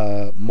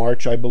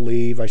March, I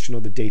believe. I should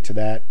know the date to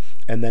that.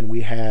 And then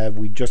we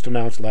just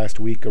announced last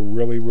week a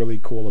really, really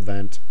cool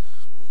event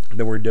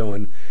that we're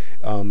doing.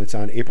 It's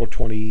on April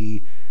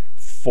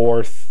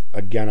 24th,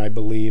 again, I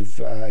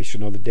believe. I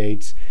should know the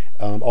dates.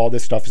 All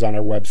this stuff is on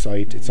our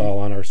website. It's all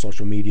on our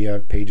social media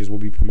pages. We'll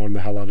be promoting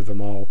the hell out of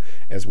them all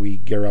as we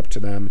gear up to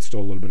them. It's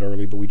still a little bit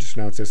early, but we just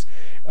announced this.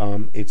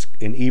 It's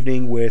an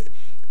evening with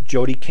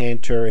Jody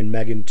Cantor and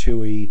Megan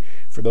Toohey.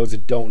 For those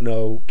that don't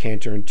know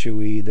Cantor and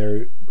Toohey,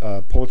 they're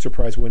Pulitzer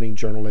Prize winning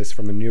journalists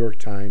from the New York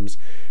Times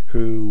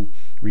who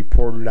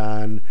reported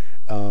on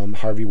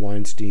Harvey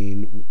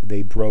Weinstein.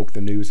 They broke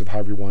the news of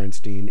Harvey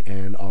Weinstein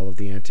and all of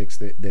the antics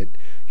that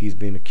he's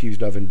been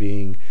accused of, and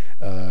being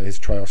his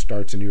trial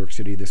starts in New York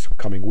City this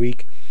coming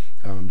week.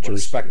 What a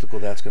spectacle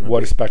that's going to be.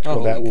 What a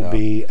spectacle that will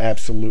be,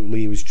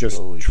 absolutely.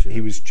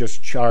 He was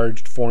just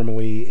charged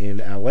formally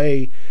in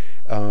L.A.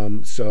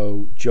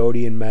 So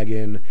Jody and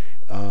Megan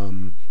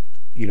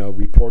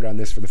report on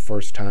this for the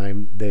first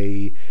time.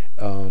 They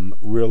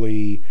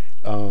really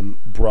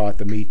brought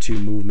the Me Too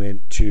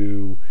movement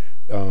to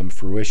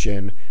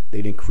fruition.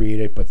 They didn't create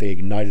it, but they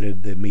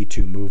ignited the Me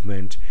Too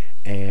movement,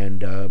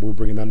 and we're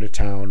bringing them to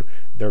town.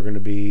 They're going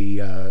to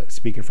be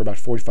speaking for about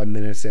 45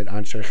 minutes at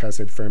Anshe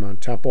Chesed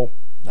Fairmount Temple.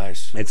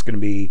 Nice. It's going to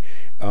be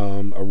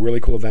a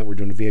really cool event. We're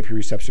doing a VIP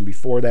reception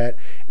before that,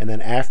 and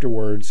then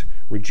afterwards,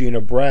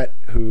 Regina Brett,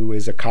 who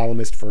is a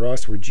columnist for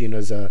us.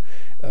 Regina's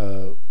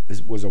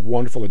was a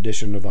wonderful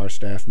addition of our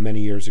staff many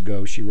years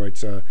ago. She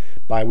writes a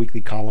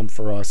bi-weekly column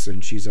for us,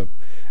 and she's a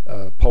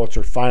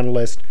Pulitzer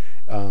finalist.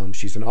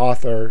 She's an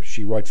author.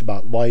 She writes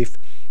about life,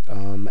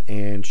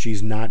 and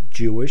she's not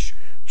Jewish.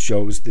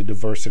 Shows the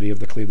diversity of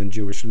the Cleveland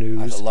Jewish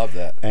News. I love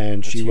that.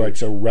 And she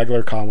writes a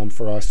regular column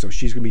for us. So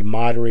she's going to be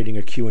moderating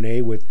a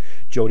Q&A with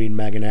Jody and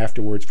Megan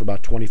afterwards for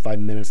about 25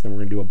 minutes. Then we're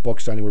going to do a book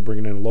signing. We're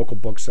bringing in a local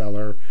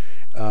bookseller.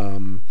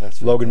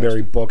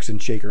 Loganberry Books in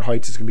Shaker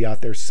Heights is going to be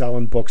out there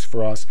selling books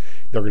for us.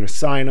 They're going to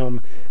sign them.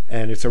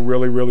 And it's a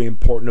really, really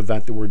important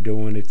event that we're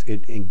doing.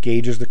 It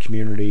engages the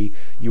community.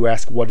 You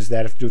ask, what does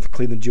that have to do with the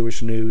Cleveland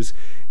Jewish News?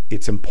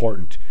 It's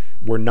important.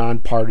 We're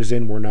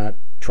nonpartisan. We're not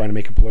trying to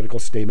make a political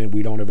statement.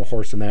 We don't have a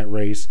horse in that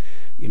race.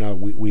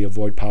 We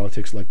avoid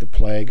politics like the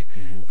plague.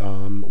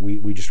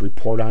 We just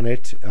report on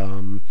it.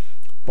 It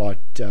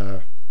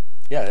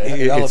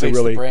elevates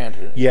the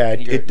brand. Yeah,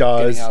 it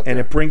does, and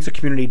it brings the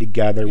community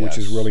together, which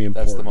is really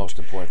important. That's the most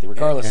important thing,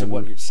 regardless of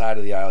what side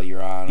of the aisle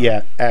you're on.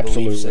 Yeah,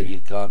 absolutely. That you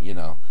come,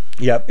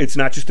 Yeah, it's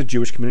not just the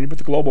Jewish community, but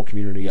the global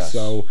community. Yes,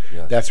 so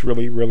that's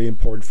really, really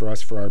important for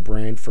us, for our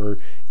brand, for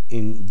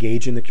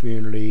engage in the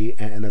community,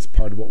 and that's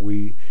part of what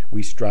we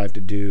strive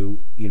to do,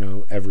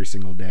 every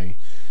single day.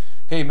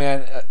 Hey,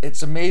 man,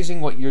 it's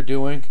amazing what you're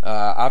doing.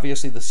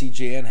 Obviously, the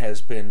CJN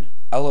has been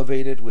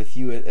elevated with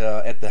you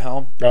at the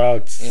helm.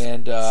 It's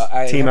team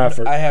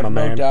effort. I have no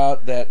man.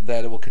 doubt that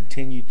it will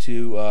continue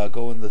to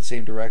go in the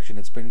same direction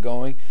it's been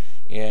going.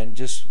 And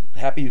just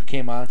happy you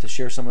came on to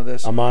share some of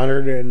this. I'm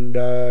honored and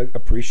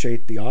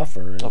appreciate the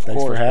offer. And of thanks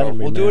course, for having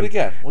me. We'll do it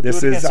again.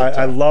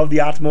 I love the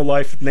Optimal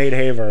Life with Nate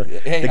Haver.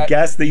 Hey, the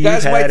guest that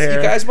you've had here.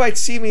 You guys might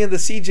see me in the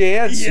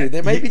CJN soon.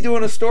 They may be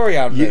doing a story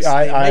on this.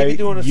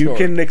 You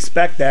can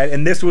expect that.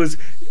 And this was,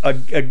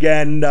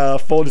 again,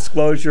 full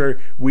disclosure,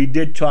 we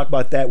did talk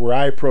about that where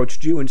I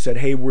approached you and said,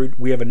 hey,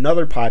 we have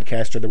another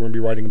podcaster that we're going to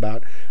be writing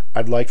about.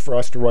 I'd like for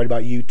us to write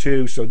about you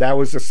too. So that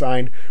was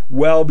assigned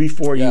well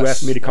before you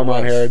asked me to come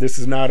on here. This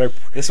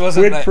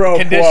wasn't quid pro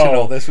conditional.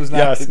 quo. This was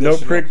not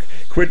conditional. No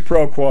quid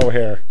pro quo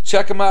here.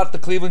 Check them out at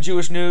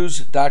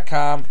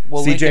theclevelandjewishnews.com.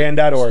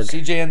 CJN.org.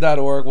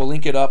 CJN.org. We'll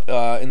link it up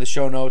in the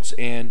show notes.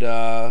 And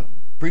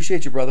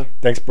appreciate you, brother.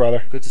 Thanks,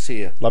 brother. Good to see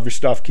you. Love your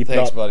stuff. Keep it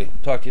up. Thanks, buddy.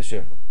 Talk to you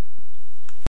soon.